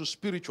as unto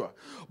spiritual,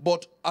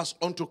 but as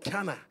unto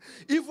carnal,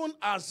 even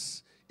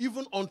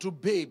unto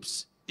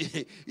babes.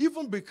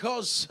 Even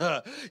because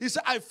he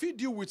said, I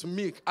feed you with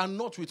milk and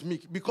not with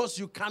meat, because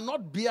you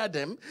cannot bear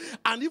them,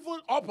 and even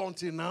up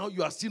until now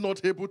you are still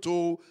not able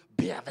to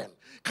bear them.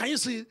 Can you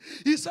see?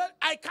 He said,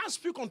 I can't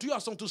speak unto you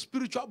as unto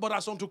spiritual, but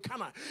as unto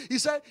carnal. He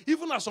said,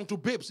 even as unto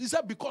babes. He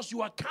said, because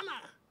you are carnal.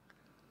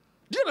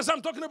 Do you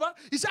understand what I'm talking about?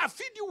 He said, I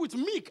feed you with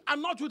milk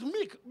and not with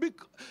meat.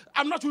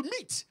 I'm not with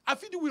meat. I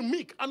feed you with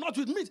milk and not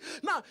with meat.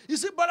 Now, you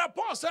see, Brother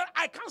Paul said,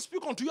 I can't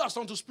speak unto you as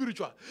unto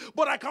spiritual,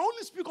 but I can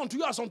only speak unto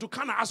you as unto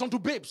carnal, as unto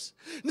babes.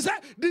 He said,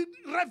 the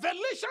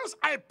revelations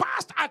I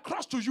passed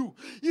across to you,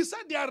 he said,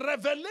 they are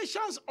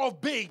revelations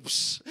of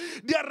babes.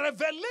 They are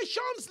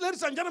revelations,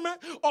 ladies and gentlemen,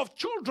 of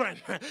children.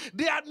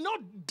 They are not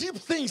deep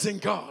things in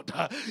God.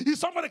 Is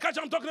somebody catch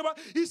what I'm talking about?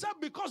 He said,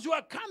 because you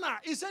are carnal,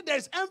 he said, there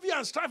is envy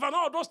and strife and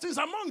all those things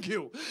among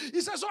you. He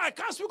said, so I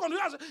can't speak on you.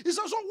 He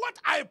said, so what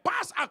I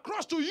pass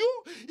across to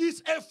you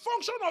is a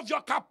function of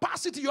your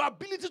capacity, your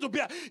ability to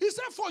bear. He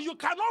said, for you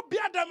cannot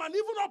bear them, and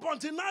even up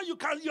until now, you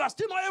are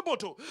still not able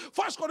to.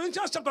 1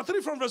 Corinthians chapter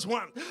 3 from verse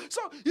 1.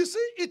 So, you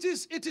see, it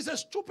is a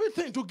stupid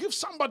thing to give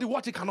somebody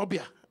what he cannot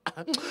bear.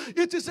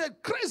 It is a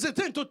crazy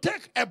thing to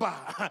take a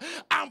bar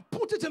and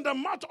put it in the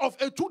mouth of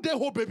a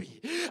 2-day-old baby,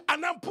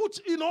 and then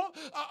put,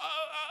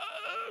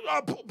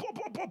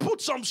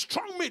 put some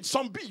strong meat,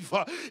 some beef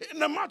in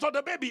the mouth of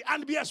the baby,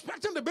 and be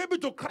expecting the baby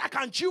to crack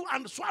and chew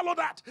and swallow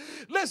that.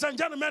 Ladies and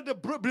gentlemen, the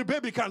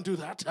baby can't do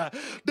that.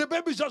 The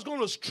baby's just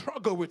going to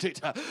struggle with it.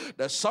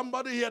 There's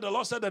somebody here, the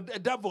Lord said that the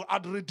devil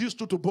had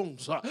reduced you to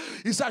bones.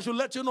 He said, I should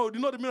let you know the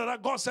meaning of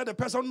that. God said the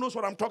person knows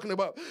what I'm talking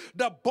about.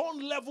 The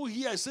bone level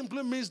here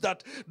simply means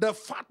that the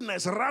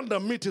fatness around the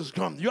meat is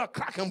gone. You are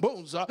cracking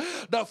bones.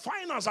 The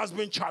finance has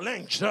been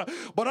challenged.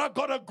 But I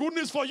got a good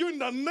news for you in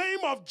the name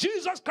of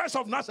Jesus Christ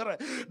of Nazareth.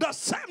 The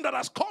same that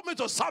has called me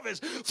to service.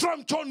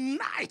 From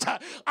tonight,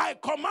 I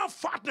command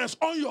fatness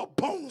on your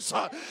bones.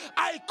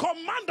 I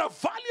command the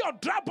valley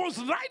of dry bones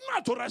right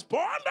now to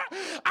respond.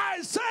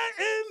 I say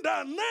in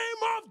the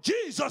name of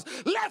Jesus,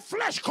 let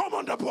flesh come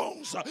on the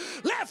bones.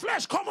 Let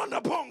flesh come on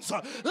the bones.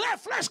 Let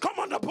flesh come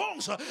on the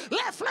bones.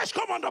 Let flesh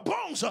come on the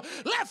bones.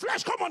 Let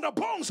flesh come on the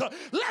bones.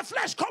 Let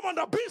flesh come on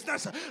the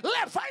business.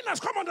 Let finance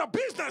come on the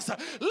business.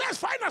 Let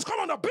finance come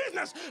on the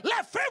business.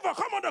 Let favor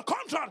come on the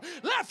contract.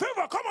 Let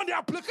favor come on the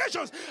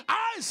applications.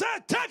 I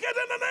said, take it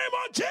in the name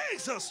of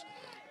Jesus.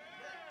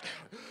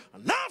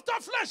 And after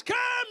flesh came,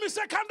 he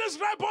said, can this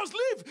dry bones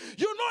live?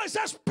 You know, he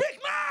said, speak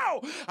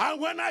now.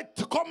 And when I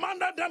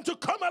commanded them to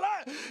come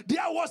alive,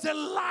 there was a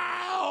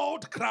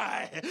loud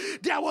cry.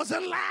 There was a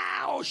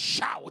loud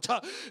shout.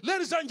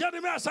 Ladies and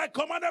gentlemen, as I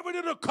command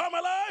everybody to come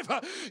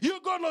alive, you're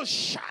going to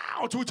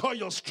shout with all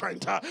your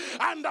strength.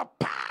 And the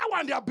power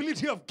and the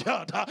ability of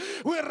God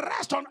will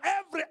rest on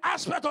every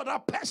aspect of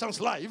that person's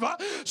life.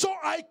 So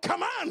I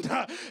command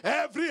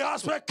every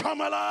aspect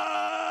come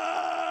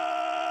alive.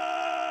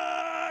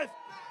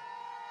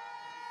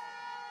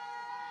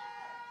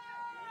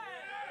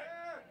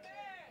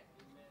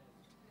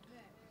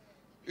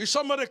 Is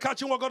somebody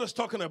catching what God is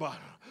talking about?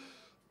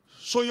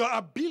 So your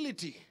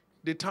ability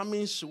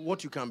determines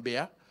what you can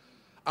bear,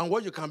 and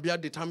what you can bear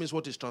determines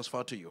what is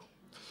transferred to you.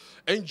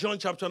 In John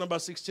chapter number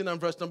 16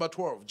 and verse number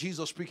 12,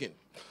 Jesus speaking.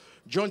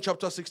 John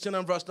chapter 16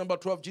 and verse number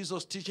 12,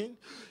 Jesus teaching.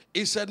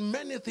 He said,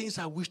 many things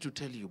I wish to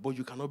tell you, but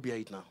you cannot bear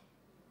it now.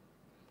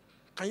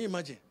 Can you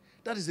imagine?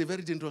 That is a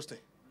very dangerous thing.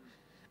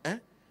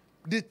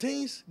 The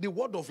things, the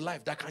word of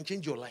life that can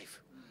change your life.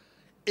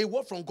 A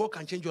word from God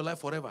can change your life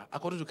forever,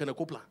 according to Kenneth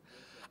Copeland.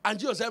 And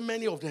Jesus said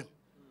many of them.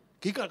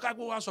 But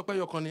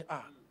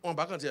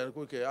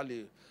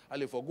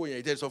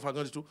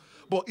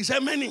he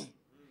said many.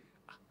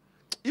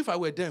 If I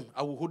were them,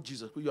 I would hold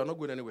Jesus. You are not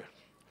going anywhere.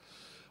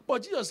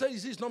 But Jesus said,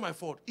 it's not my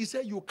fault. He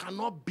said, you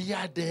cannot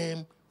bear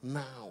them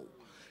now.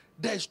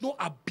 There is no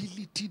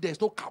ability, there is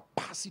no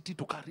capacity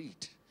to carry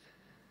it.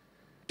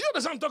 Do you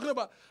understand what I'm talking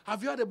about?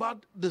 Have you heard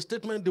about the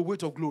statement, the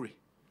weight of glory?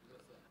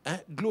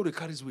 Glory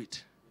carries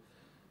weight.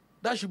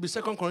 That should be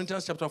 2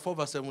 Corinthians chapter 4,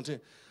 verse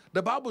 17.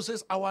 The Bible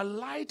says our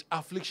light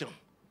affliction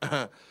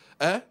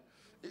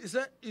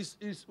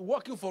is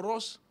working for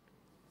us.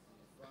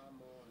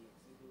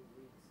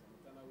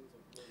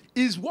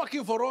 Is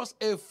working for us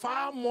a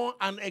far more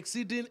and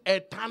exceeding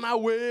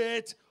eternal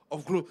weight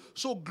of glory.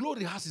 So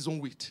glory has its own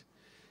weight.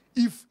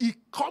 If it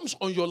comes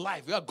on your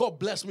life, God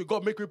bless me,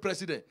 God make me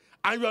president,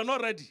 and you are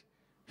not ready,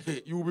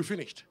 you will be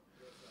finished.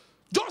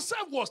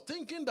 Joseph was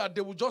thinking that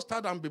they would just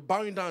start and be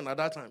bowing down at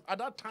that time. At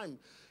that time,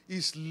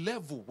 his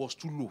level was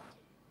too low.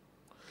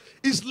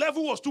 His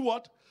level was too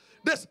what?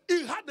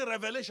 He had the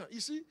revelation. You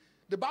see,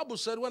 the Bible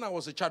said when I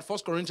was a child, 1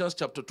 Corinthians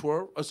chapter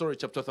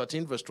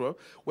 13, verse 12,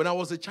 when I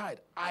was a child,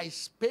 I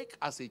spake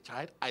as a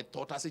child, I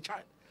thought as a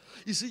child.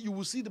 You see, you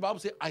will see the Bible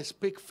say, I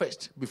spake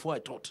first before I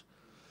thought.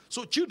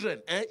 So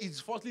children, it's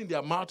firstly in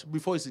their mouth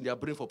before it's in their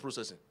brain for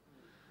processing.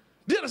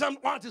 Do you understand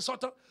what is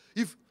sort of?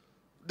 If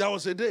there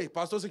was a day,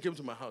 Pastor Sin came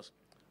to my house.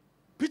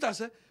 Peter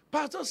said,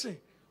 Pastor Sin,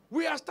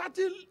 we are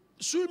starting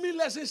swimming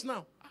lessons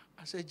now.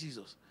 I said,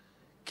 Jesus.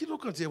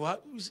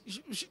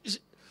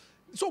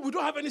 So we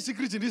don't have any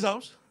secrets in this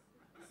house?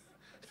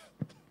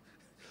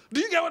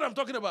 Do you get what I'm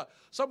talking about?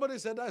 Somebody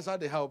said that's how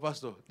they have,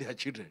 Pastor. They are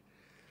children.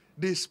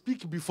 They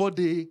speak before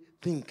they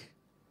think.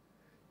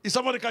 Is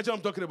somebody catching what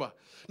I'm talking about?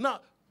 Now,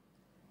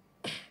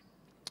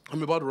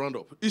 I'm about to round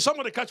up. Is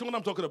somebody catching what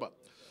I'm talking about?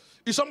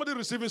 Is somebody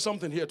receiving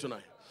something here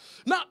tonight?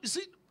 Now, you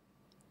see,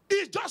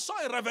 he just saw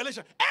a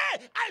revelation.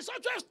 Hey, I saw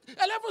 12,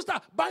 11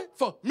 star. Buy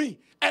for me.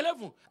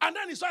 11. And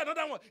then he saw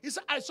another one. He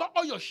said, I saw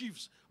all your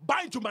sheaves.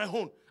 Buy into my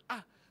own.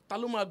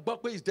 Taluma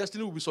Gbakwe, his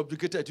destiny will be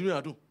subjugated. You know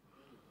what I do?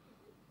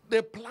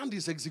 They planned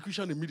his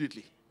execution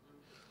immediately.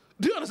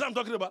 Do you understand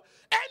what I'm talking about?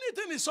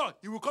 Anything he saw,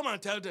 he will come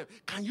and tell them,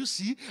 can you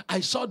see? I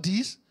saw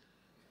this.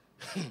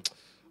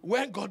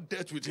 When God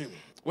dealt with him,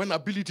 when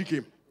ability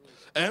came,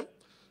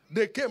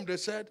 they came, they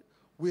said,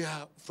 we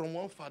are from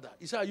one father.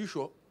 He said, are you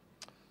sure?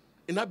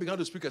 And I began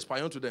to speak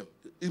Español to them.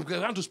 He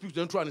began to speak to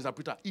them through an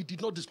interpreter. He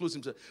did not disclose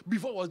himself.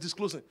 Before he was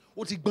disclosing,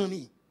 what he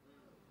bunny?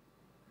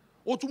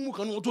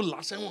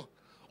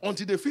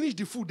 Until they finished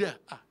the food there.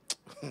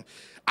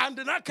 And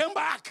then I came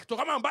back to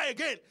come and buy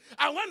again.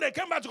 And when they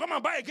came back to come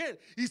and buy again,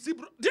 he still,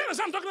 do you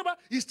understand what I'm talking about?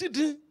 He still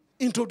didn't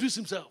introduce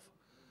himself.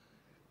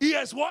 He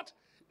has what?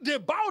 They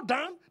bowed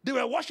down. They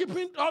were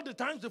worshiping all the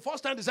time, the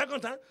first time, the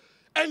second time.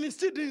 And he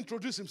still didn't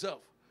introduce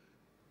himself.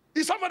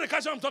 Is somebody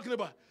catch what I'm talking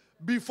about?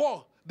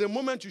 Before the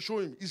moment you show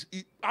him,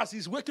 as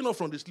he's waking up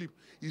from the sleep,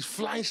 he's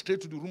flying straight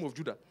to the room of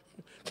Judah.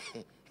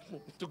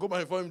 To go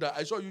and inform him that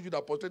I saw you,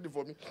 Judah, prostrated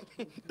for me.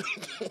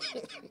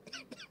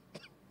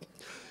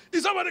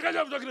 Is somebody catch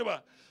what I'm talking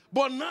about?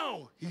 But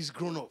now he's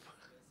grown up.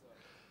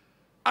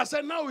 I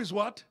said now he's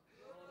what?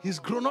 He's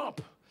grown up.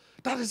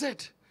 That is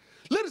it.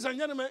 Ladies and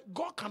gentlemen,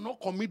 God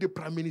cannot commit the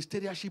prime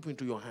ministerialship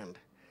into your hand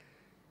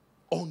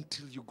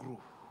until you grow.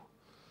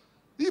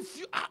 If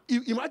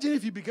you imagine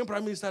if he became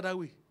prime minister that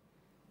way,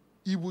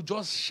 he would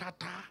just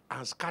shatter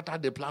and scatter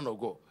the plan of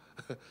God.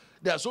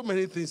 There are so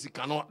many things he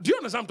cannot. Do you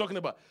understand what I'm talking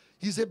about?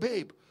 He's a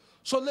babe.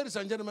 So, ladies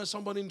and gentlemen,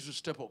 somebody needs to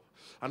step up.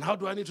 And how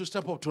do I need to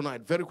step up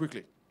tonight? Very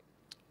quickly.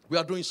 We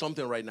are doing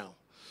something right now.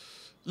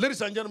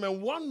 Ladies and gentlemen,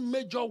 one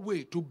major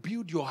way to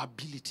build your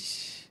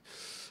ability,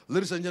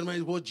 ladies and gentlemen,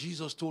 is what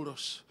Jesus told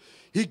us.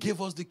 He gave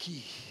us the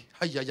key.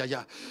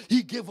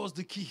 He gave us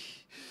the key.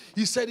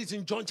 He said it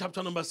in John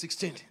chapter number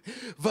 16.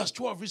 Verse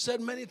 12, he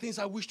said, many things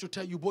I wish to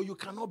tell you, but you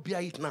cannot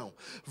bear it now.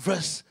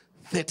 Verse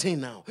 13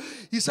 now.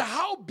 He said,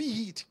 how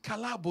be it,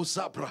 Kalabo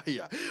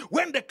Zabraya,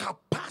 when the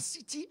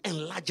capacity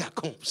enlarger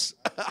comes.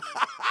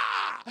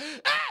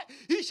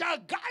 He shall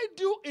guide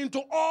you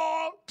into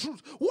all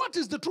truth. What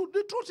is the truth?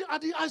 The truth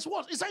is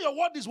what? He said your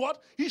word is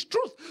what? His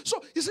truth.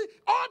 So, you see,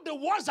 all the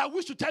words I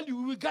wish to tell you,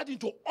 we will get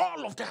into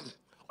all of them.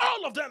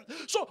 All of them.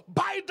 So,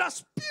 by the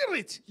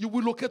Spirit, you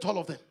will locate all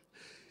of them.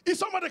 Is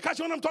somebody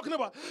catching what I'm talking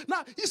about?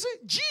 Now, you see,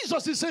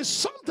 Jesus is saying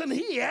something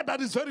here that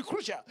is very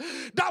crucial.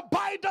 That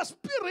by the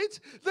Spirit,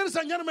 ladies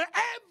and gentlemen,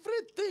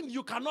 everything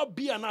you cannot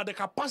be now, the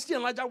capacity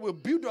enlarger will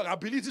build your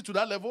ability to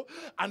that level,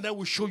 and then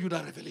will show you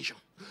that revelation.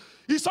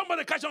 Is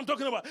somebody catch what I'm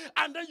talking about?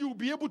 And then you'll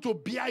be able to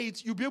bear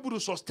it, you'll be able to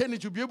sustain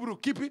it, you'll be able to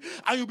keep it,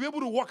 and you'll be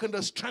able to walk in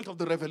the strength of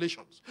the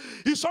revelations.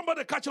 Is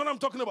somebody catch what I'm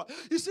talking about?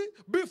 You see,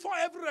 before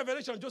every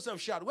revelation Joseph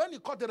shared, when he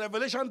caught the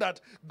revelation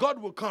that God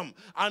will come,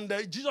 and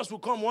Jesus will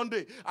come one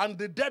day, and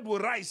the dead will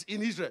rise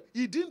in Israel,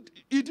 he didn't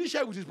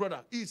share with his brother.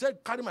 He said,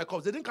 carry my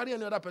corpse. They didn't carry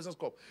any other person's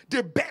corpse.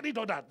 They buried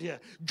all that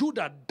there.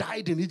 Judah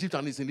died in Egypt,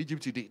 and is in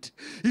Egypt to date.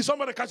 Is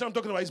somebody catch what I'm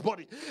talking about? His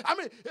body. I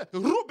mean,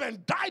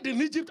 Reuben died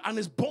in Egypt, and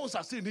his bones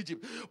are still in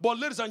Egypt. But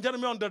ladies and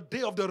gentlemen, on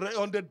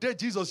the day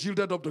Jesus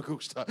yielded up the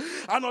ghost,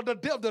 and on the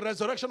day of the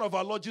resurrection of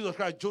our Lord Jesus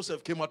Christ,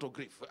 Joseph came out of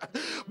grief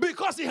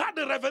because he had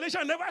the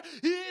revelation.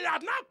 He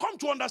had not come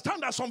to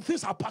understand that some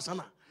things are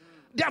personal.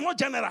 They are not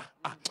general.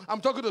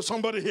 I'm talking to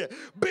somebody here.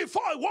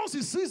 Once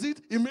he sees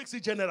it, he makes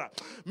it general.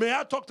 May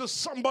I talk to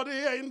somebody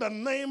here in the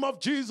name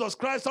of Jesus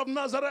Christ of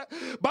Nazareth,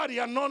 by the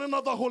anointing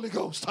of the Holy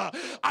Ghost?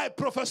 I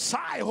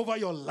prophesy over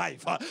your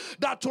life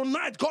that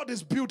tonight God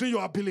is building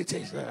your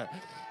abilities.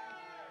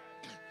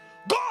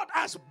 God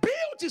has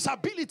built his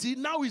ability,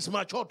 now he's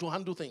mature to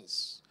handle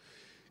things.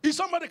 Is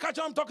somebody catch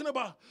what I'm talking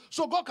about?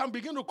 So God can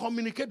begin to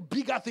communicate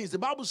bigger things. The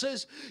Bible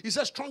says, it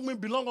says, strong men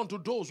belong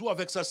unto those who have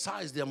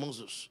exercised their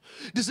muscles.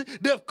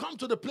 They have come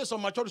to the place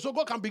of maturity. So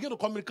God can begin to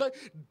communicate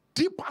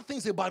deeper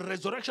things about the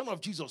resurrection of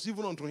Jesus,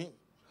 even unto him.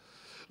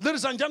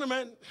 Ladies and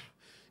gentlemen,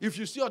 if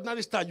you see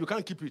ordinary style, you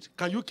can't keep it.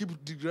 Can you keep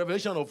the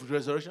revelation of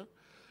resurrection?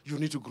 You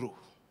need to grow.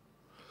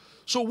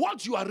 So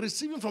what you are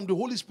receiving from the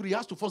Holy Spirit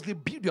has to firstly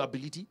build your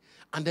ability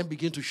and then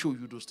begin to show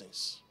you those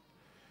things.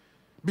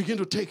 Begin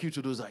to take you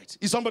to those heights.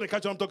 Is somebody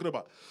catch what I'm talking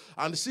about?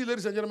 And see,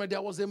 ladies and gentlemen,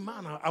 there was a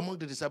man among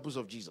the disciples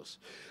of Jesus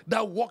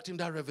that walked in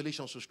that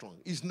revelation so strong.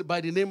 He's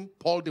by the name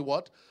Paul the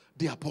what?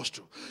 The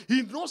apostle.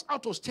 He knows how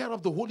to stir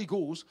up the Holy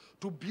Ghost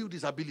to build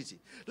his ability.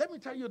 Let me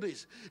tell you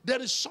this.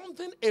 There is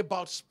something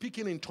about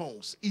speaking in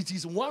tongues. It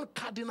is one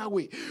cardinal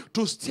way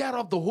to stir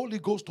up the Holy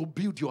Ghost to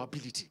build your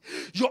ability.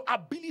 Your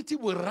ability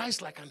will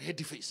rise like an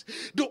edifice.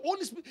 The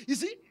Holy Spirit, you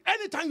see,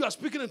 anytime you are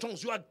speaking in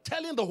tongues, you are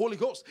telling the Holy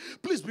Ghost,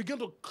 please begin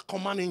to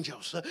command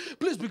angels.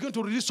 Please begin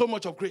to release so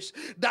much of grace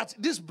that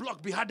this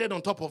block be added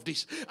on top of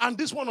this, and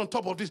this one on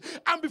top of this.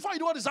 And before you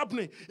know what is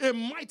happening, a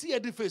mighty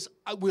edifice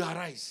will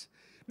arise.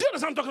 Do you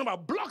understand what I'm talking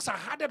about? Blocks are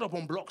added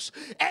upon blocks.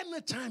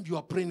 Anytime you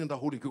are praying in the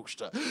Holy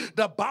Ghost.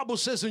 The Bible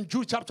says in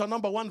Jude chapter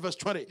number 1 verse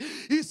 20.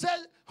 He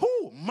says,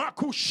 who?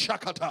 Maku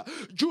Shakata.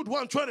 Jude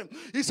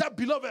 1:20. He said,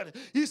 beloved,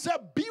 he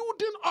said,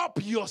 building up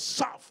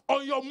yourself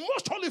on your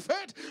most holy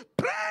faith,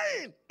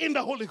 praying in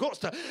the Holy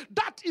Ghost.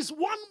 That is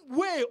one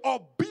way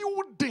of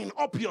building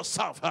up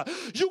yourself.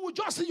 You will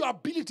just see your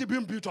ability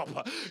being built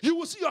up. You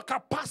will see your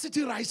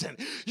capacity rising.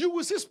 You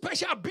will see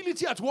special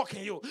ability at work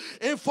in you.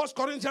 In 1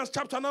 Corinthians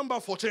chapter number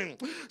 14,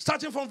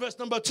 starting from verse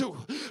number 2,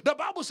 the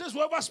Bible says,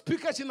 whoever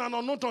speaketh in an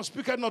unknown tongue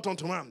speaketh not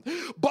unto man,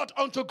 but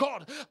unto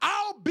God.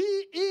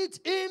 Albeit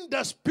in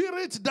the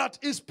spirit that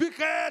is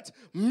speaketh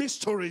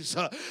mysteries.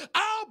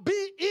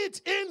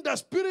 Albeit in the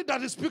spirit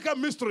that is speaketh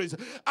mysteries.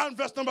 And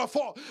verse number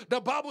 4, the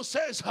Bible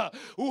says,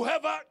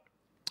 whoever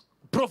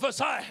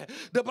prophesy,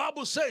 the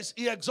Bible says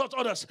he exhorts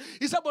others.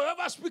 He said, but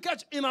whoever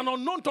speaketh in an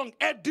unknown tongue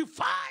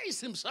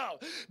edifies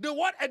himself. The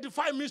word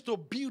edify means to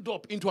build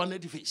up into an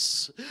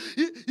edifice.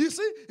 You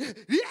see,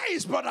 here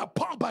is Brother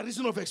Paul by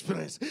reason of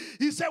experience.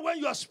 He said, when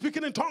you are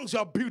speaking in tongues, you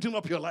are building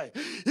up your life.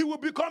 He will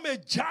become a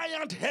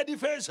giant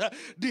edifice,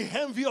 the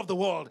envy of the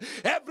world.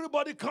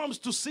 Everybody comes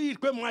to see it.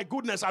 But my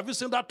goodness, have you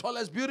seen that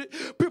tallest beauty?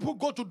 People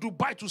go to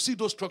Dubai to see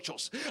those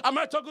structures. Am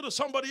I talking to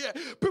somebody here?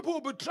 People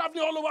will be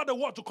traveling all over the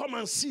world to come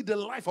and see the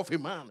life of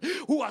him. Man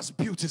who has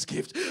built his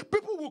gift.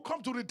 People will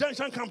come to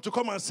redemption camp to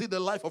come and see the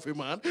life of a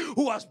man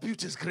who has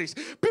built his grace.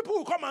 People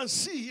will come and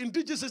see in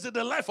DGC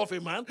the life of a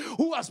man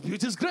who has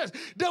built his grace.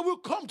 They will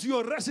come to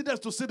your residence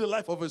to see the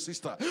life of a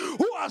sister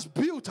who has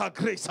built her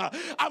grace.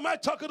 Am I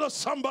talking to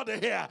somebody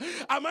here?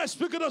 Am I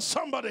speaking to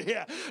somebody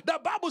here? The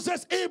Bible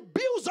says he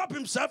builds up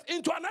himself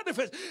into an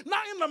edifice.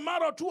 Now in the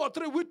matter of 2 or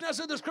 3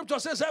 witnesses, the scripture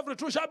says every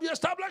truth shall be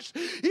established.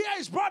 Here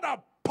is Brother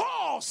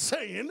Paul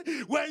saying,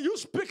 when you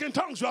speak in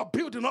tongues, you are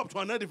building up to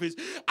an edifice.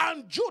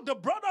 And Jude, the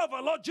brother of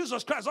our Lord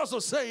Jesus Christ, also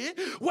saying,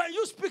 when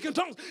you speak in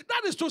tongues,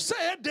 that is to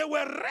say, they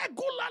were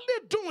regularly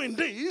doing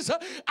this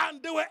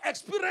and they were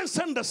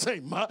experiencing the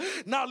same.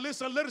 Now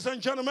listen, ladies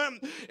and gentlemen,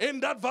 in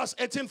that verse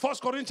 18, 1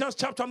 Corinthians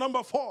chapter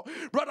number 4,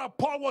 Brother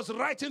Paul was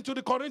writing to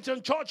the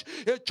Corinthian church,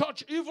 a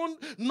church even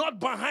not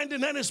behind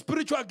in any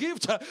spiritual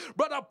gift.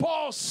 Brother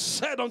Paul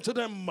said unto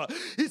them,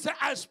 he said,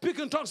 I speak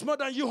in tongues more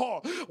than you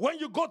all. When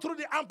you go through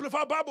the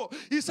Amplified Bible,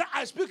 he said,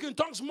 I speak in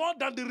tongues more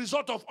than the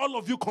result of all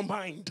of you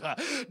combined.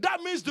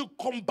 That means the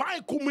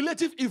combined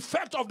cumulative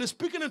effect of the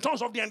speaking in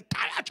tongues of the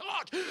entire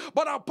church.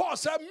 But Paul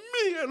said,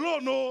 me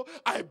alone, no,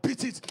 I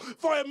beat it.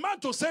 For a man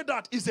to say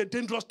that is a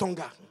dangerous tongue.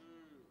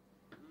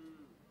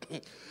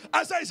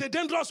 I said, it's a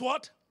dangerous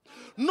what?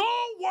 No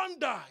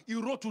wonder he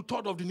wrote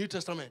 2/3 of the New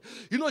Testament.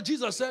 You know,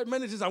 Jesus said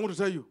many things I want to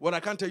tell you, but I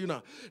can't tell you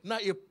now. Now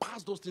he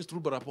passed those things through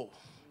Brother Paul.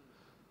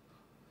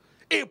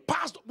 He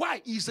passed.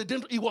 Why? He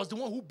was the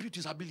one who built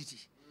his ability.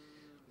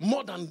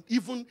 More than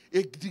even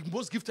the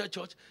most gifted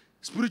church,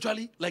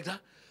 spiritually, like that.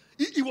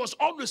 He was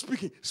always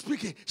speaking.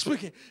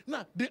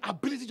 Now, the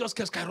ability just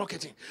kept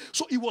skyrocketing.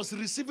 So he was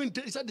receiving,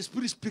 he said the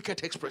Spirit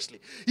speaketh expressly.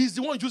 He's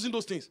the one using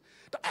those things.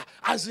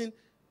 As in,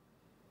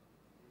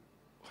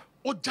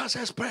 just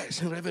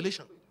express in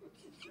Revelation.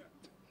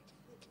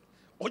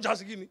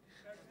 Just give me.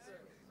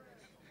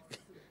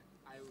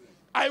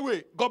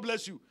 Highway. God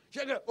bless you.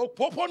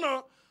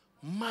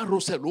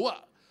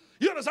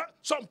 You understand?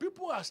 Some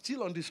people are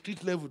still on the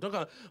street level.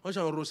 But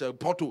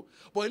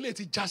it's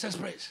just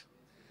express.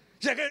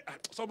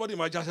 Somebody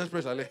might just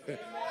express.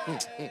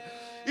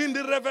 In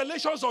the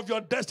revelations of your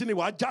destiny,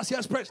 just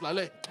express.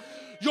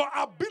 Your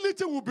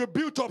ability will be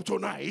built up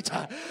tonight,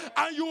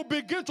 and you will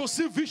begin to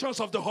see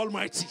visions of the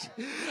Almighty.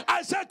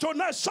 I said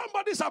tonight,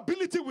 somebody's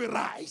ability will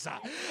rise,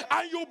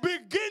 and you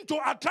begin to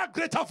attract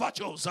greater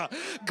virtues,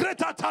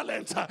 greater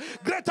talent,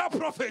 greater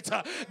profit,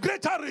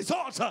 greater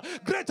results,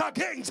 greater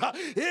gains.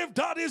 If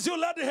that is you,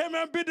 let him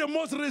and be the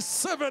most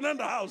receiving in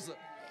the house. Man,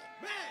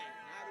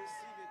 I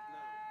receive it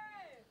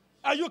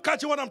now. Are you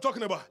catching what I'm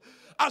talking about?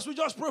 As we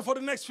just pray for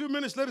the next few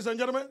minutes, ladies and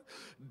gentlemen,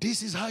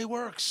 this is how it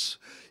works.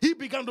 He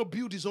began to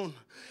build his own.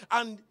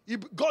 And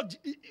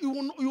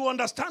you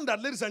understand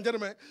that, ladies and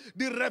gentlemen,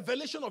 the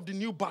revelation of the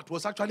new birth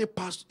was actually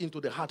passed into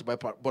the heart by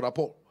Brother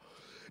Paul.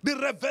 The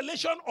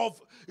revelation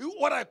of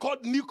what I call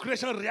new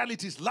creation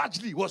realities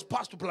largely was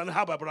passed to planet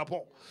High by Brother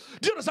Paul.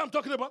 Do you understand what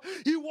I'm talking about?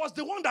 He was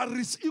the one that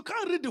you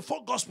can't read the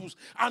 4 Gospels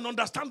and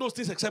understand those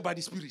things except by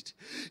the Spirit.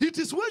 It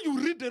is when you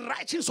read the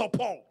writings of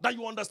Paul that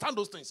you understand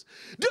those things.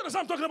 Do you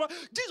understand what I'm talking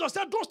about? Jesus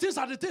said those things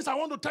are the things I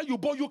want to tell you,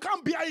 but you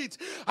can't bear it.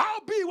 How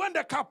be when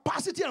the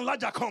capacity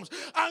enlarger comes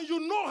and you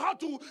know how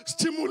to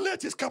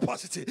stimulate his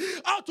capacity,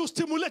 how to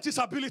stimulate his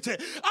ability,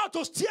 how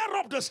to stir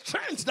up the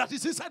strength that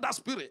is inside that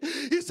spirit.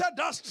 He said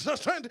that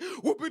strength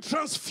will be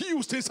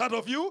transfused inside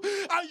of you,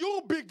 and you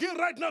will begin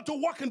right now to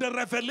walk in the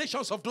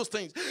revelations of those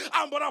things.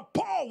 And Brother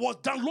Paul was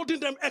downloading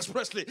them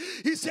expressly.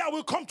 He said, I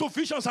will come to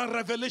visions and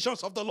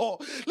revelations of the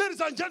Lord. Ladies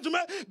and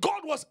gentlemen,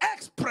 God was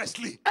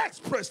expressly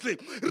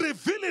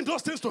revealing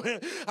those things to him.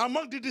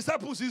 Among the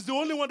disciples, he's the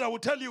only one that will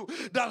tell you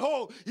that,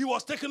 he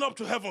was taken up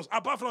to heavens,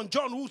 apart from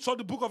John, who saw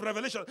the book of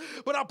Revelation.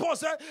 But Paul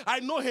said, I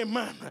know a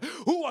man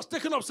who was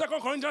taken up, 2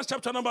 Corinthians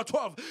chapter number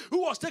 12,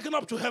 who was taken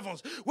up to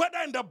heavens, whether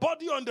in the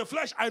body or in the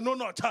flesh, I know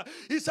not. not.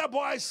 He said, but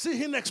I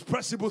see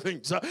inexpressible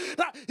things.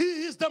 Now, he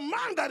is the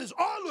man that is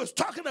always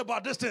talking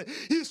about this thing.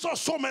 He saw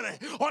so many.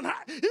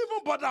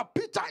 Even Brother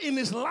Peter in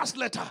his last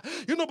letter,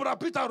 Brother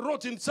Peter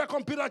wrote in 2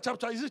 Peter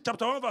chapter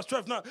 1 verse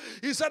 12 now,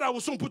 he said, I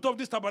will soon put off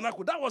this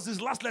tabernacle. That was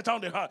his last letter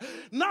on the heart.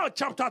 Now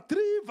chapter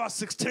 3 verse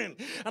 16,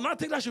 and I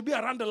think that should be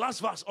around the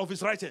last verse of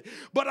his writing.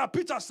 Brother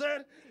Peter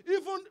said,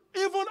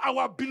 even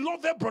our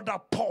beloved brother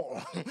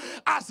Paul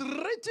has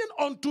written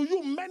unto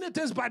you many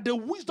things by the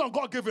wisdom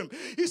God gave him.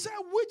 He said,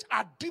 which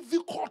are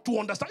difficult to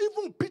understand.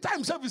 Even Peter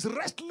himself is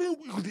wrestling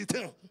with the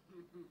thing.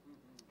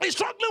 He's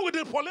struggling with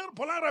the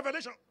Pauline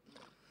revelation.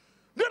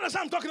 Do you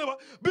understand what I'm talking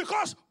about?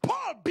 Because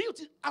Paul built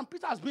it, and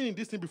Peter has been in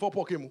this thing before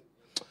Paul came.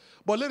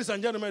 But ladies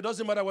and gentlemen, it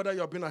doesn't matter whether you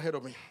have been ahead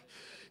of me.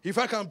 If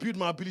I can build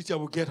my ability, I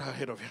will get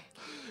ahead of him.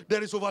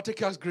 There is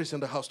overtaker's grace in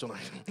the house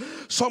tonight.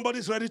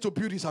 Somebody's ready to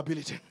build his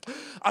ability.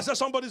 I said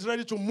somebody's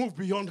ready to move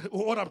beyond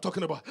what I'm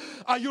talking about.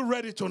 Are you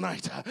ready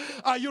tonight?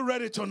 Are you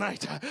ready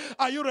tonight?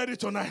 Are you ready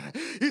tonight?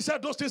 He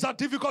said those things are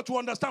difficult to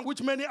understand,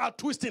 which many are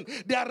twisting.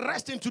 They are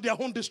resting to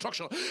their own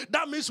destruction.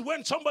 That means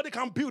when somebody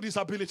can build his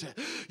ability,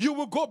 you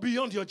will go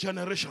beyond your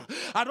generation.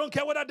 I don't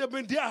care whether they've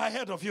been there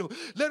ahead of you.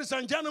 Ladies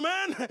and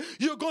gentlemen,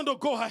 you're going to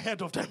go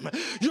ahead of them.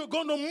 You're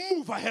going to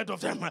move ahead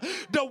of them.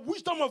 The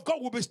wisdom of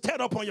God will be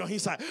stirred up on your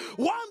inside.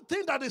 One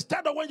thing that is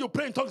stirred up when you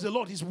pray in tongues of the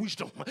Lord is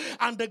wisdom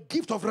and the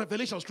gift of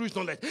revelation through his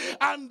knowledge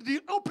and the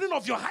opening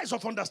of your eyes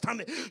of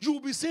understanding. You will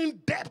be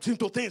seeing depth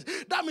into things.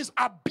 That means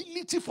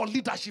ability for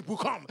leadership will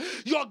come.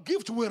 Your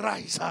gift will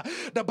rise.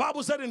 The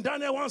Bible said in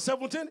Daniel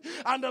 1:17,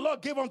 and the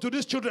Lord gave unto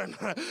these children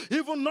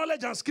even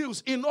knowledge and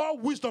skills in all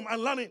wisdom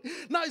and learning.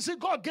 Now you see,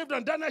 God gave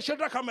them Daniel,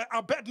 Shadrach, and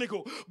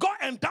Abednego. God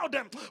endowed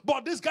them,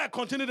 but this guy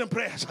continued in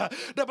prayers.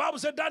 The Bible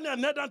said Daniel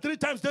knelt down 3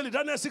 times daily.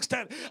 Daniel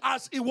 6:10.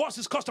 As it was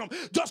his custom,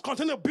 just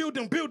continue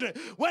building.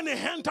 When he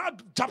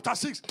entered chapter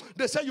 6,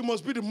 they said you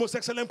must be the most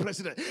excellent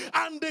president.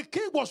 And the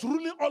king was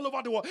ruling all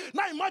over the world.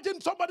 Now imagine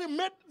somebody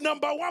made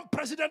 #1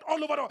 president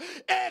all over the world.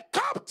 A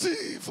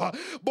captive,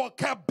 but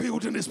kept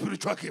building the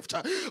spiritual gift.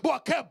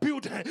 But kept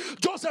building.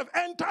 Joseph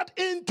entered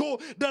into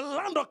the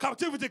land of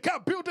captivity,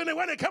 kept building it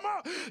when he came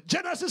out.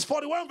 Genesis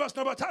 41 verse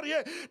number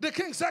 38. The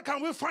king said,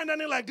 can we find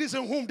any like this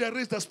in whom there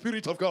is the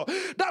Spirit of God?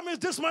 That means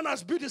this man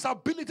has built his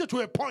ability to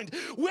a point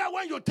where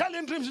when you tell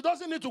him dreams, he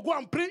doesn't need to go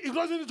and pray. He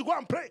doesn't need to go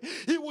and pray.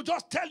 He will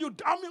just tell you.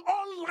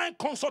 Online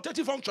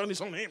consultative function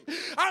is on him.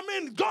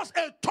 Just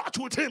a touch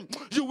with him,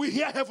 you will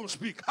hear heaven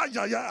speak. Am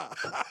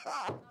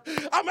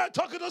I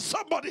talking to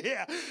somebody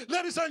here?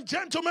 Ladies and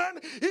gentlemen,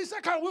 he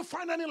said, can we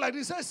find any like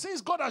this? He said,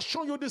 since God has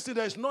shown you this thing,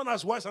 there is none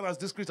as wise and as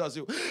discreet as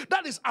you.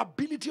 That is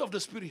ability of the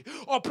Spirit,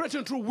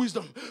 operating through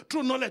wisdom,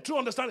 through knowledge, through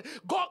understanding.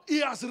 God, he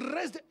has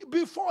raised it.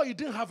 Before he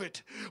didn't have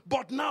it,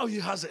 but now he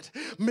has it.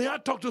 May I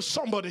talk to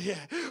somebody here?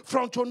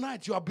 From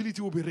tonight, your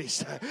ability will be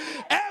raised.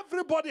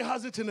 Everybody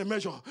has it in a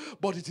measure,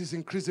 but it is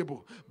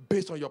increasable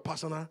based on your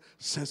personal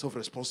sense of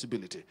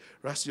responsibility.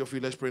 Rise to your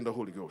feet, let's pray in the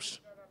Holy Ghost.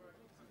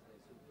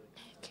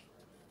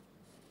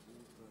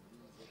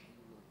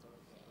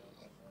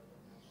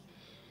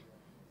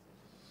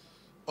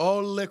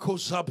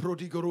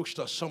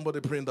 Somebody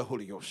pray in the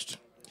Holy Ghost.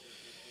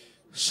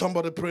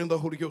 Somebody pray in the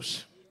Holy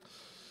Ghost.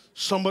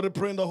 Somebody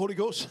pray in the Holy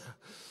Ghost.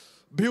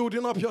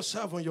 Building up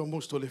yourself on your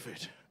most holy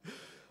faith.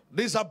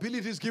 This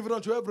ability is given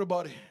unto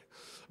everybody.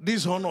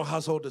 This honor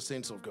has all the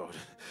saints of God.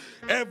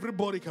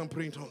 Everybody can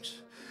pray in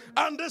tongues.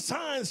 And the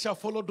signs shall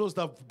follow those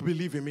that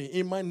believe in me.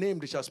 In my name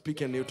they shall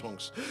speak in new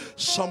tongues.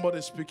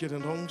 Somebody speak it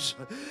in tongues.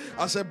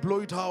 I said blow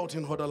it out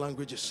in other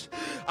languages.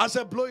 I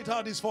said blow it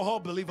out is for all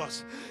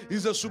believers.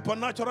 It's a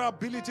supernatural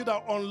ability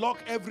that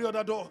unlocks every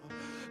other door.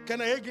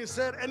 Kenneth Hagin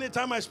said,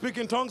 anytime I speak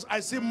in tongues,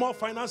 I see more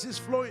finances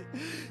flowing.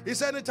 He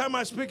said, anytime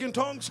I speak in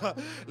tongues,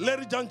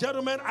 ladies and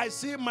gentlemen, I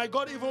see, my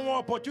God, even more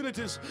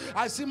opportunities.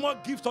 I see more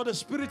gifts of the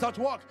Spirit at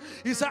work.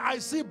 He said, I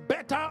see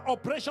better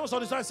operations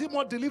on this. I see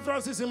more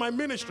deliverances in my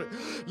ministry.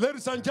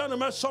 Ladies and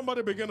gentlemen,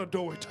 somebody begin to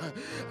do it.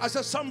 I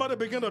said, somebody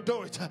begin to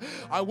do it.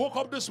 I woke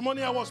up this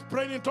morning, I was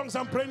praying in tongues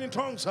and praying in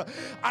tongues.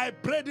 I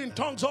prayed in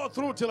tongues all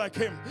through till I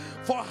came.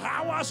 For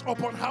hours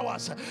upon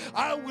hours.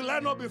 How will I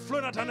not be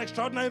flowing at an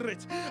extraordinary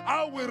rate?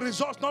 How will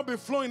results not be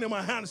flowing in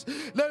my hands?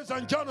 Ladies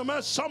and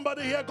gentlemen,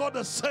 somebody here, God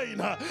is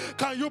saying,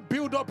 can you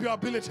build up your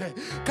ability?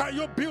 Can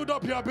you build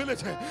up your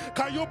ability?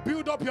 Can you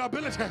build up your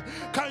ability?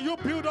 Can you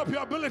build up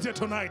your ability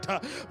tonight?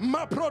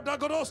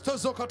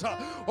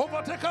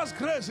 Overtaker's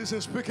grace is in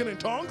speaking in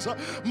tongues. But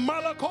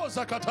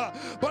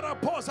I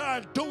pause,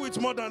 I do it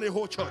more than the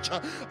whole church.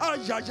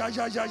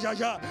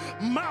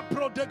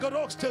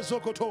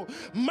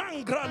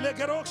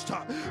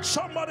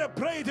 Somebody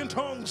pray it in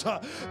tongues.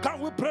 Can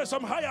we pray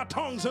some higher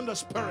tongues in the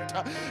Spirit?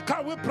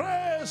 Can we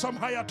pray some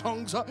higher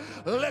tongues?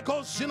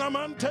 Leko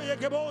sinamante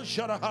yegebo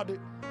sharahadi.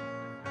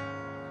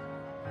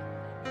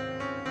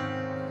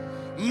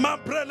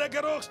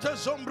 Mambrelegeroste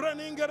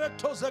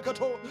zombreningerecto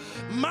zekato.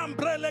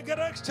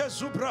 Mambrelegerechte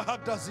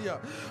zubrahadazia.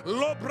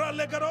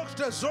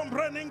 Lobralegeroste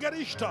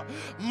zombreningerista.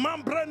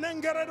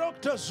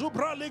 Mambrenengeredokte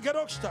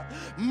zubraligerosta.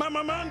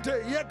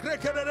 Mamamante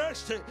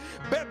yekrekereste.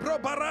 Bebro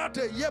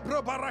barate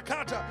yebro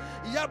barakata.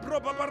 Yabro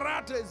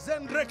babarate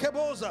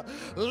zendrekeboza.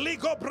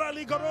 Ligo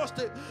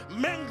braligoroste.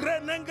 Mengre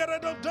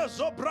nengeredokte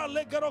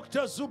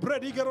zobralegerokte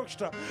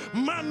zubredigerosta.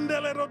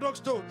 Mandele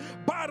rodoksto.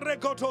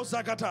 Barekoto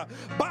zakata.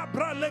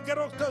 Babra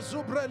legerokte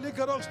zubre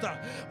ligerosta.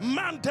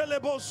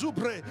 Mantelebo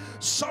zubre.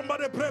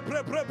 Somebody pray.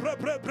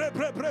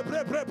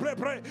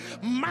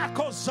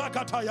 Mako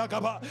zakata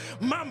yagaba.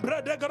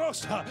 Mambre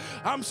degerosta.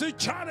 I'm seeing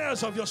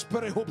channels of your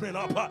spirit opening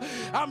up.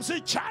 I'm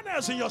seeing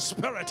channels in your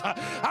spirit.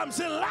 I'm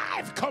seeing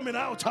life coming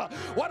out.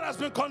 What has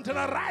been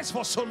containerized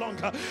for so long.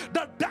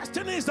 The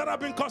destinies that have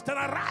been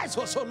containerized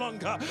for so long.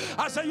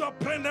 I say you are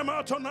praying them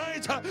out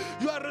tonight.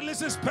 You are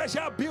releasing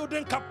special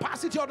building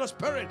capacity of the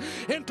spirit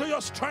into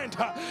your strength.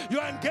 You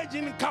are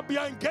engaging in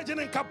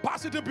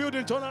capacity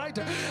building tonight.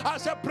 I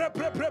say pray.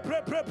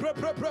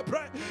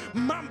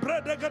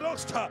 Mambre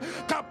degerosta.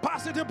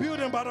 Capacity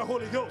building by the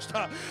Holy Ghost.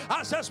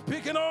 I say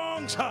speaking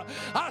tongues.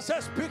 I say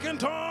speaking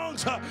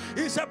tongues.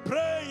 He said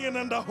praying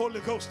in the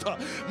Holy Ghost.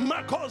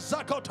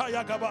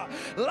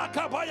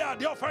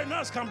 Your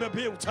finance can be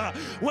built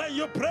when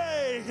you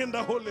pray in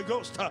the Holy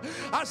Ghost.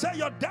 I say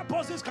your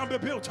deposits can be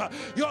built.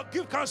 Your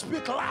gift can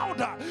speak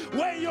louder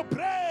when you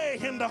pray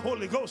in the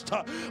Holy Ghost.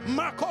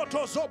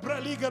 Makoto sobre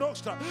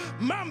ligerosta.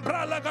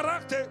 Mambra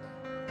lagarakte.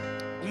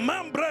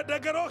 Mambre de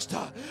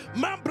gerosta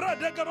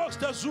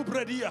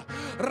zubredia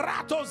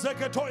rato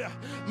zeketoya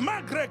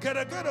magre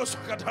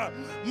geregosakata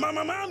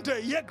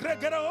mamamante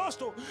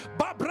yegregerosto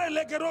babre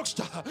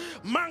legerosta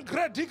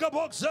mangre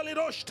digabok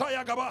zelirosta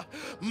yagaba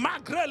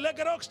magre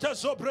legerosta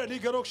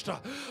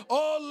zobredigerosta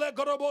oh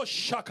legorobo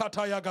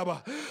shakata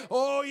yagaba.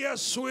 Oh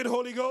yes, sweet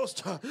Holy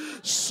Ghost,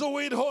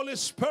 sweet Holy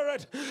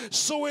Spirit,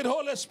 sweet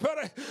Holy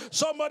Spirit.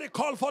 Somebody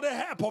call for the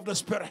help of the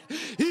Spirit.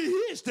 He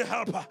is the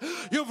helper.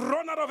 You've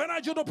run out of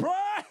energy to pray.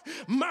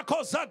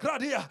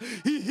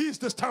 He is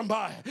the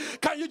standby.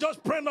 Can you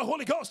just pray in the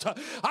Holy Ghost?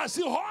 I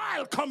see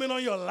oil coming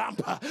on your lamp.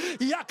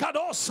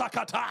 Yakado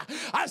sakata.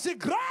 I see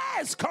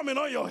grace coming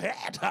on your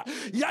head.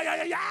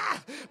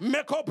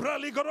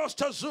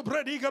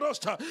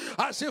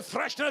 I see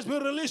freshness be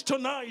released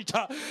tonight.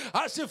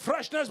 I see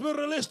freshness be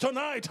released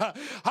tonight.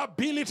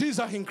 Abilities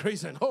are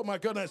increasing. Oh my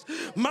goodness.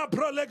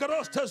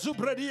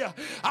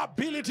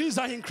 Abilities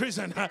are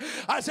increasing.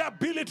 I say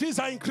abilities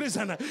are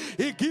increasing.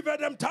 He given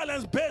them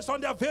talents based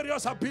on their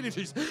various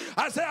abilities.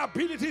 I say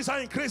abilities are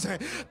increasing.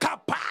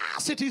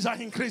 Capacities are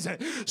increasing.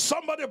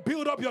 Somebody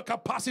build up your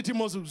capacity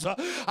muscles.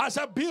 I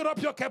say build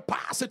up your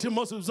capacity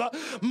muscles.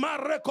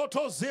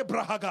 Marekoto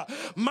zebrahaga.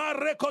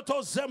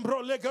 Marekoto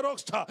zembro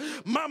legerosta.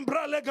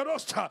 Mambra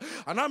legerosta.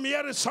 And I'm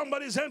hearing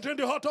somebody's entering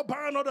the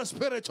autobahn of the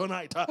Spirit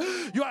tonight.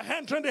 You are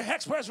entering the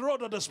express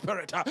road of the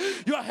Spirit.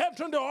 You are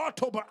entering the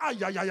autobahn.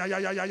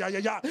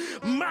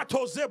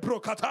 Mato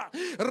zebrokata.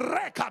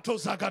 Rekato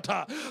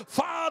zagata.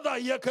 Father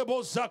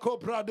yekebo zako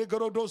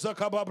bradigorodo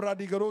zakaba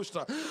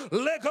bradigerosta.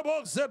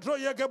 Lekebo zetro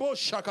yekebo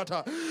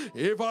shakata.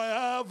 If I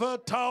have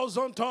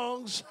 1,000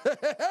 tongues,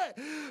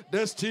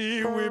 there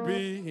still will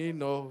be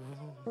enough.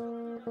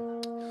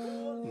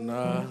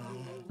 Na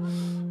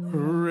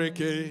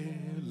reke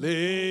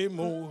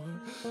lemo.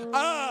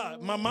 Ah,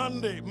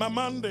 mamande.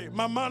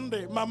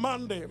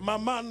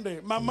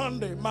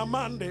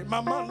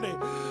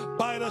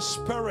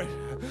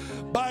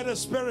 By the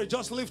Spirit,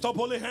 just lift up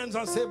holy hands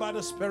and say by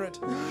the Spirit.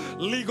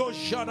 Ligo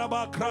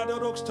shadaba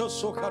kraderoksto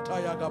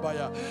sokataya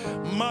gabaya.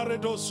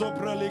 Maredo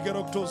sopra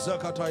ligerokto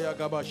zakataya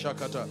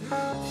gabashakata.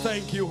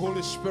 Thank you,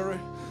 Holy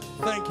Spirit.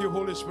 Thank you,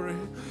 Holy Spirit.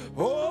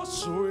 Oh,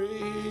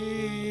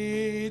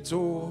 sweet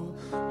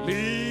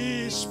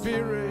Holy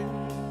Spirit.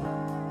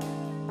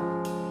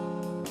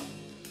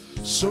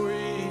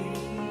 Sweet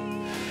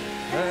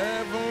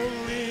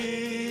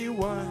Heavenly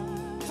One.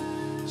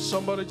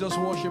 Somebody just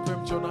worship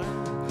Him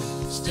tonight.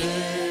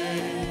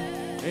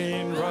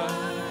 Staying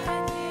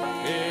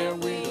right here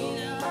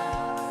with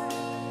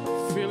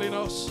us. Filling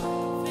us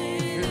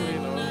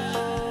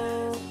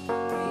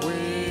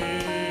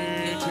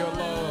with your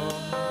love.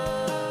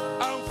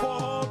 And for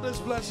all these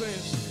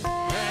blessings.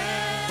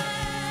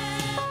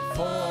 And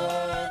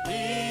for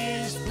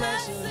these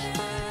blessings.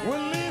 We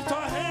lift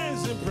our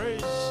hands in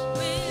praise.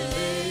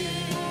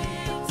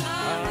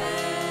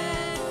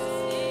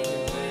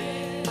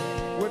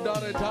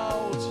 Without a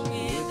doubt,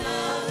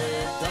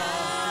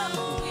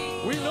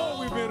 we know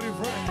we've been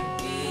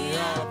revived. We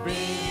are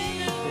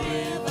being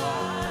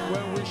revived.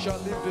 When we shall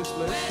leave this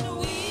place,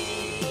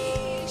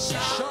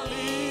 shall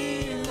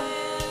leave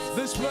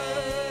this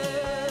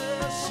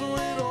place,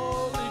 sweet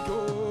Holy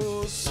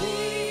Ghost,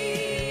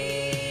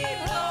 sweet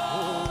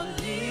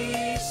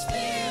Holy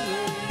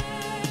Spirit.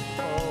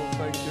 Oh,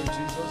 thank you,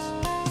 Jesus.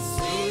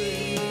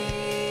 Sweet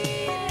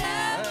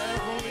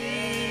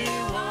Heavenly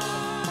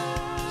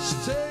One,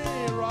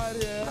 stay right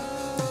here.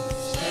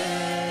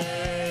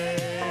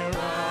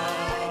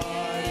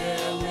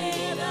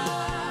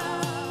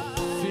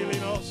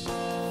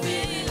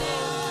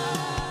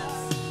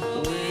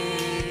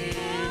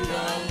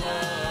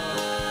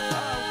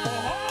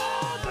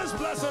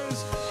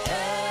 hands.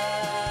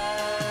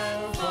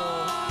 And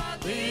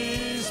for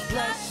these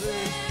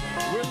blessings,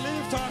 we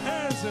lift our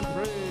hands in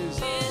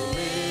praise. We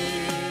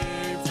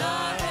lift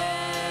our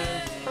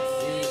hands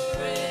in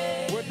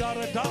praise. Without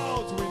a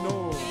doubt, we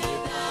know.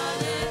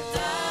 Without a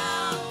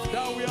doubt,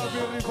 that we have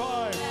been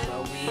revived.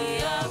 That we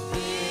have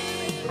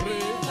been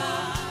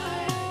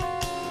revived.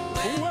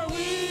 Where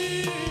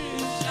we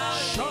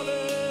shall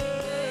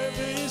live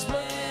this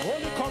place.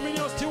 Holy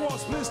Communion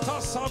stewards, please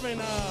start serving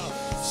now.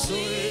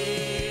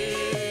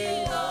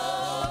 Sweet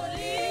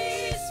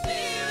Holy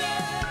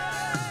Spirit,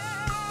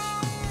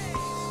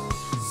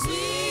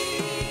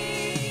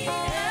 sweet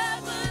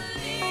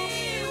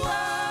heavenly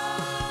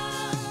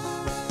one,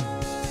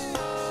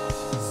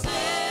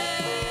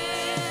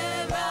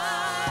 stay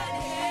right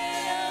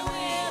here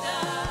with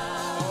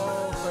us.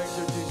 Oh, thank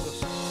you, Jesus.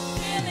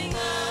 Filling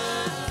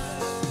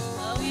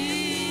us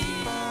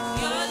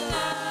with your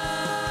love.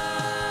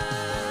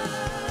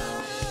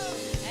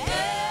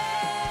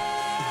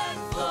 And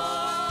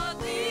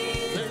for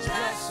these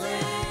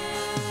blessings,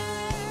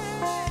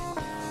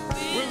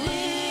 we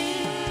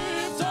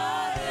lift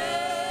our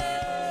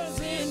hands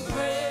in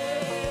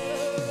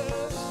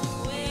praise.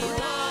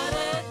 Without a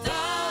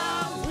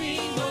doubt, we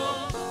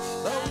know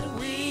that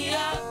we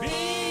have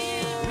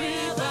been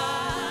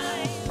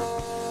revived.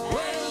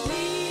 When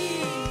we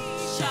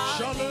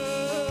shall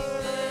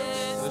live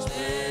this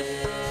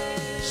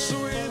place.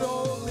 Sweet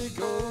Holy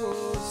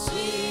Ghost,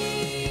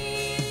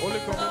 sweet Holy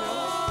Communion.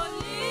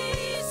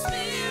 Holy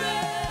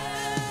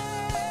Spirit,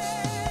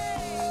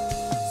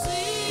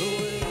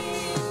 sweet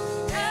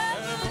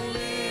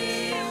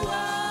heavenly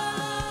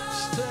one,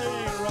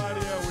 stay right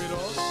here with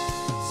us.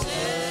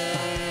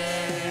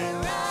 Stay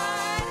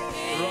right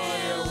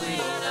here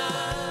with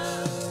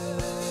us,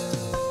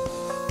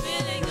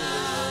 filling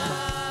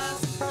us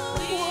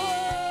with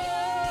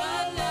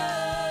your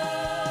love.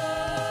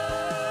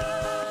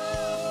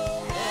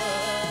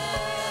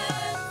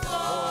 And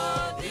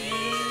for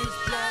these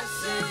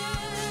blessings,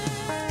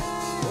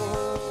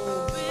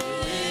 we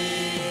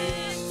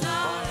lift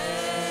our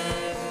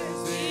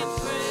hands in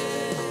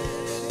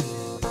praise.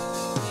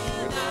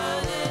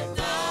 Without a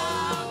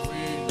doubt,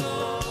 we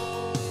know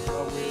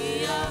that we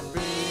have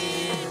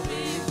been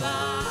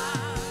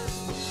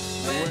revived.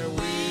 Where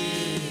we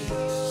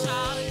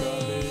shall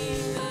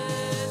leave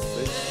this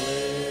place.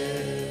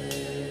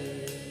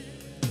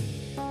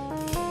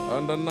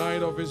 On the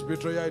night of his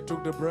betrayal, he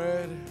took the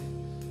bread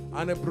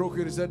and he broke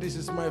it. He said, "This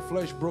is my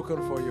flesh broken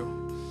for you."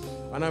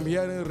 And I'm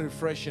hearing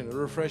refreshing,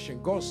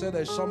 refreshing. God said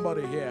there's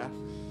somebody here,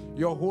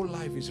 your whole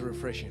life is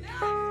refreshing.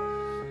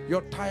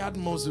 Your tired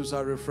muscles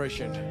are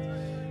refreshing.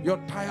 Your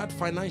tired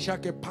financial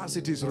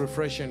capacity is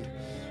refreshing.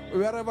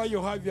 Wherever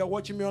you have, you are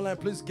watching me online,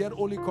 please get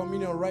Holy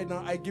Communion right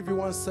now. I give you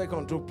 1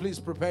 second to please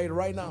prepare it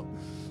right now.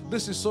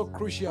 This is so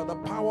crucial. The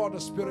power of the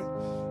Spirit,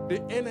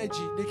 the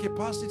energy, the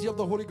capacity of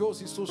the Holy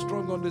Ghost is so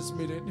strong on this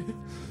meeting.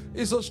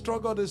 It's so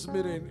strong on this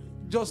meeting.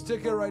 Just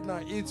take it right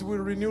now. It will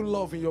renew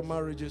love in your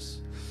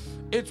marriages.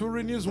 It will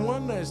renew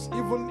oneness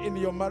even in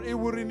your marriage. It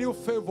will renew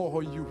favor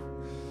for you.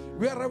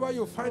 Wherever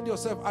you find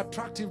yourself,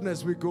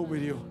 attractiveness will go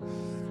with you.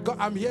 God,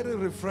 I'm hearing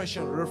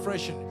refreshing,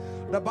 refreshing.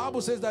 The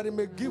Bible says that it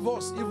may give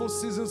us evil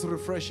seasons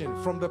refreshing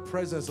from the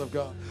presence of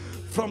God,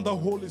 from the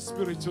Holy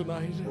Spirit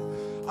tonight.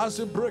 As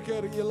you break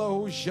it,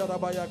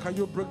 can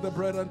you break the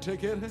bread and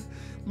take it?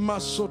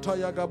 Masota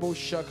yagabo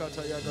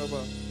shakata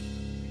yagaba.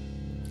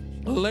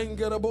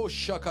 Lengerabo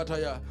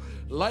shakataya.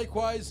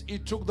 Likewise, he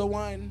took the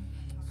wine.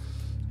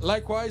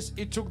 Likewise,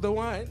 he took the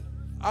wine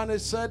and he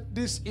said,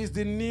 "This is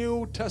the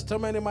New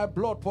Testament in my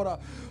blood, Porter."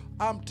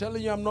 I'm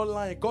telling you, I'm not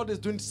lying. God is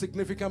doing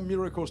significant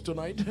miracles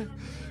tonight.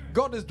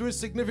 God is doing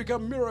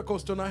significant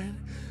miracles tonight.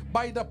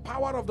 By the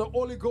power of the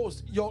Holy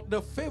Ghost,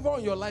 the favor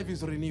in your life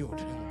is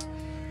renewed.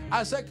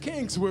 I said,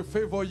 kings will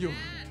favor you.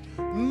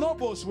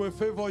 Nobles will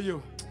favor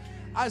you.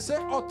 I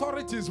said,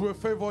 authorities will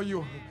favor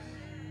you.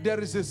 There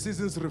is a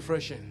season's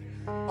refreshing.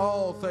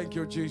 Oh, thank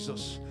you,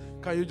 Jesus.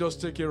 Can you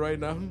just take it right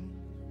now?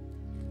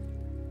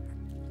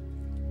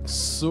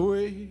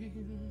 Sweet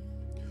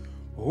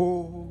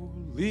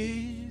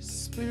Holy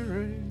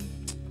Spirit,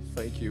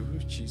 thank you,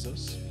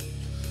 Jesus.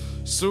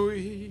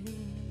 Sweet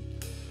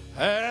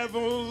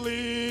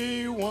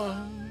Heavenly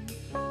One,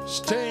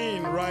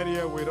 staying right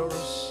here with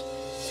us.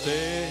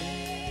 Stay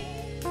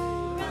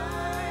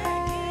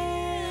right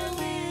here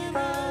with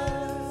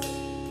us.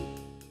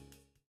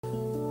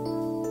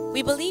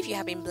 We believe you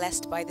have been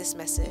blessed by this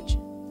message.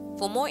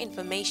 For more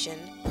information,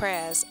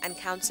 prayers, and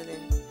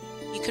counseling,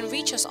 you can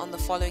reach us on the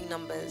following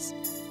numbers: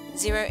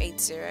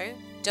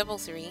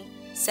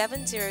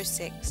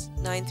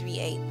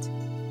 080-33-706-938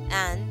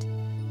 and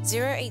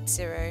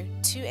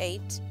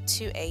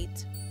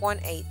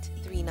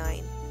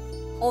 080-2828-1839,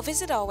 or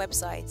visit our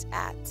website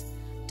at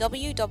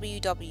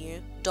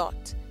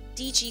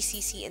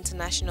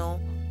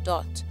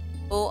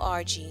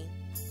www.dgccinternational.org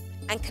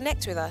and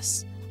connect with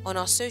us on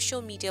our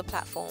social media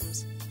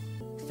platforms: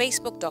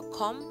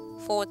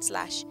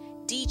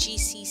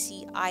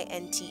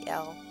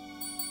 facebook.com/DGCCINTL,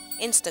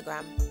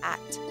 Instagram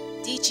at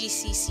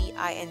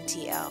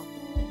DGCCINTL,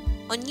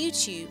 On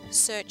YouTube,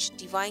 search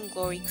Divine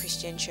Glory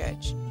Christian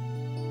Church.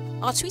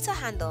 Our Twitter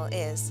handle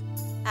is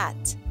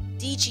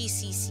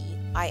 @DGCCINTL.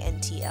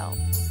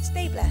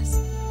 Stay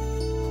blessed.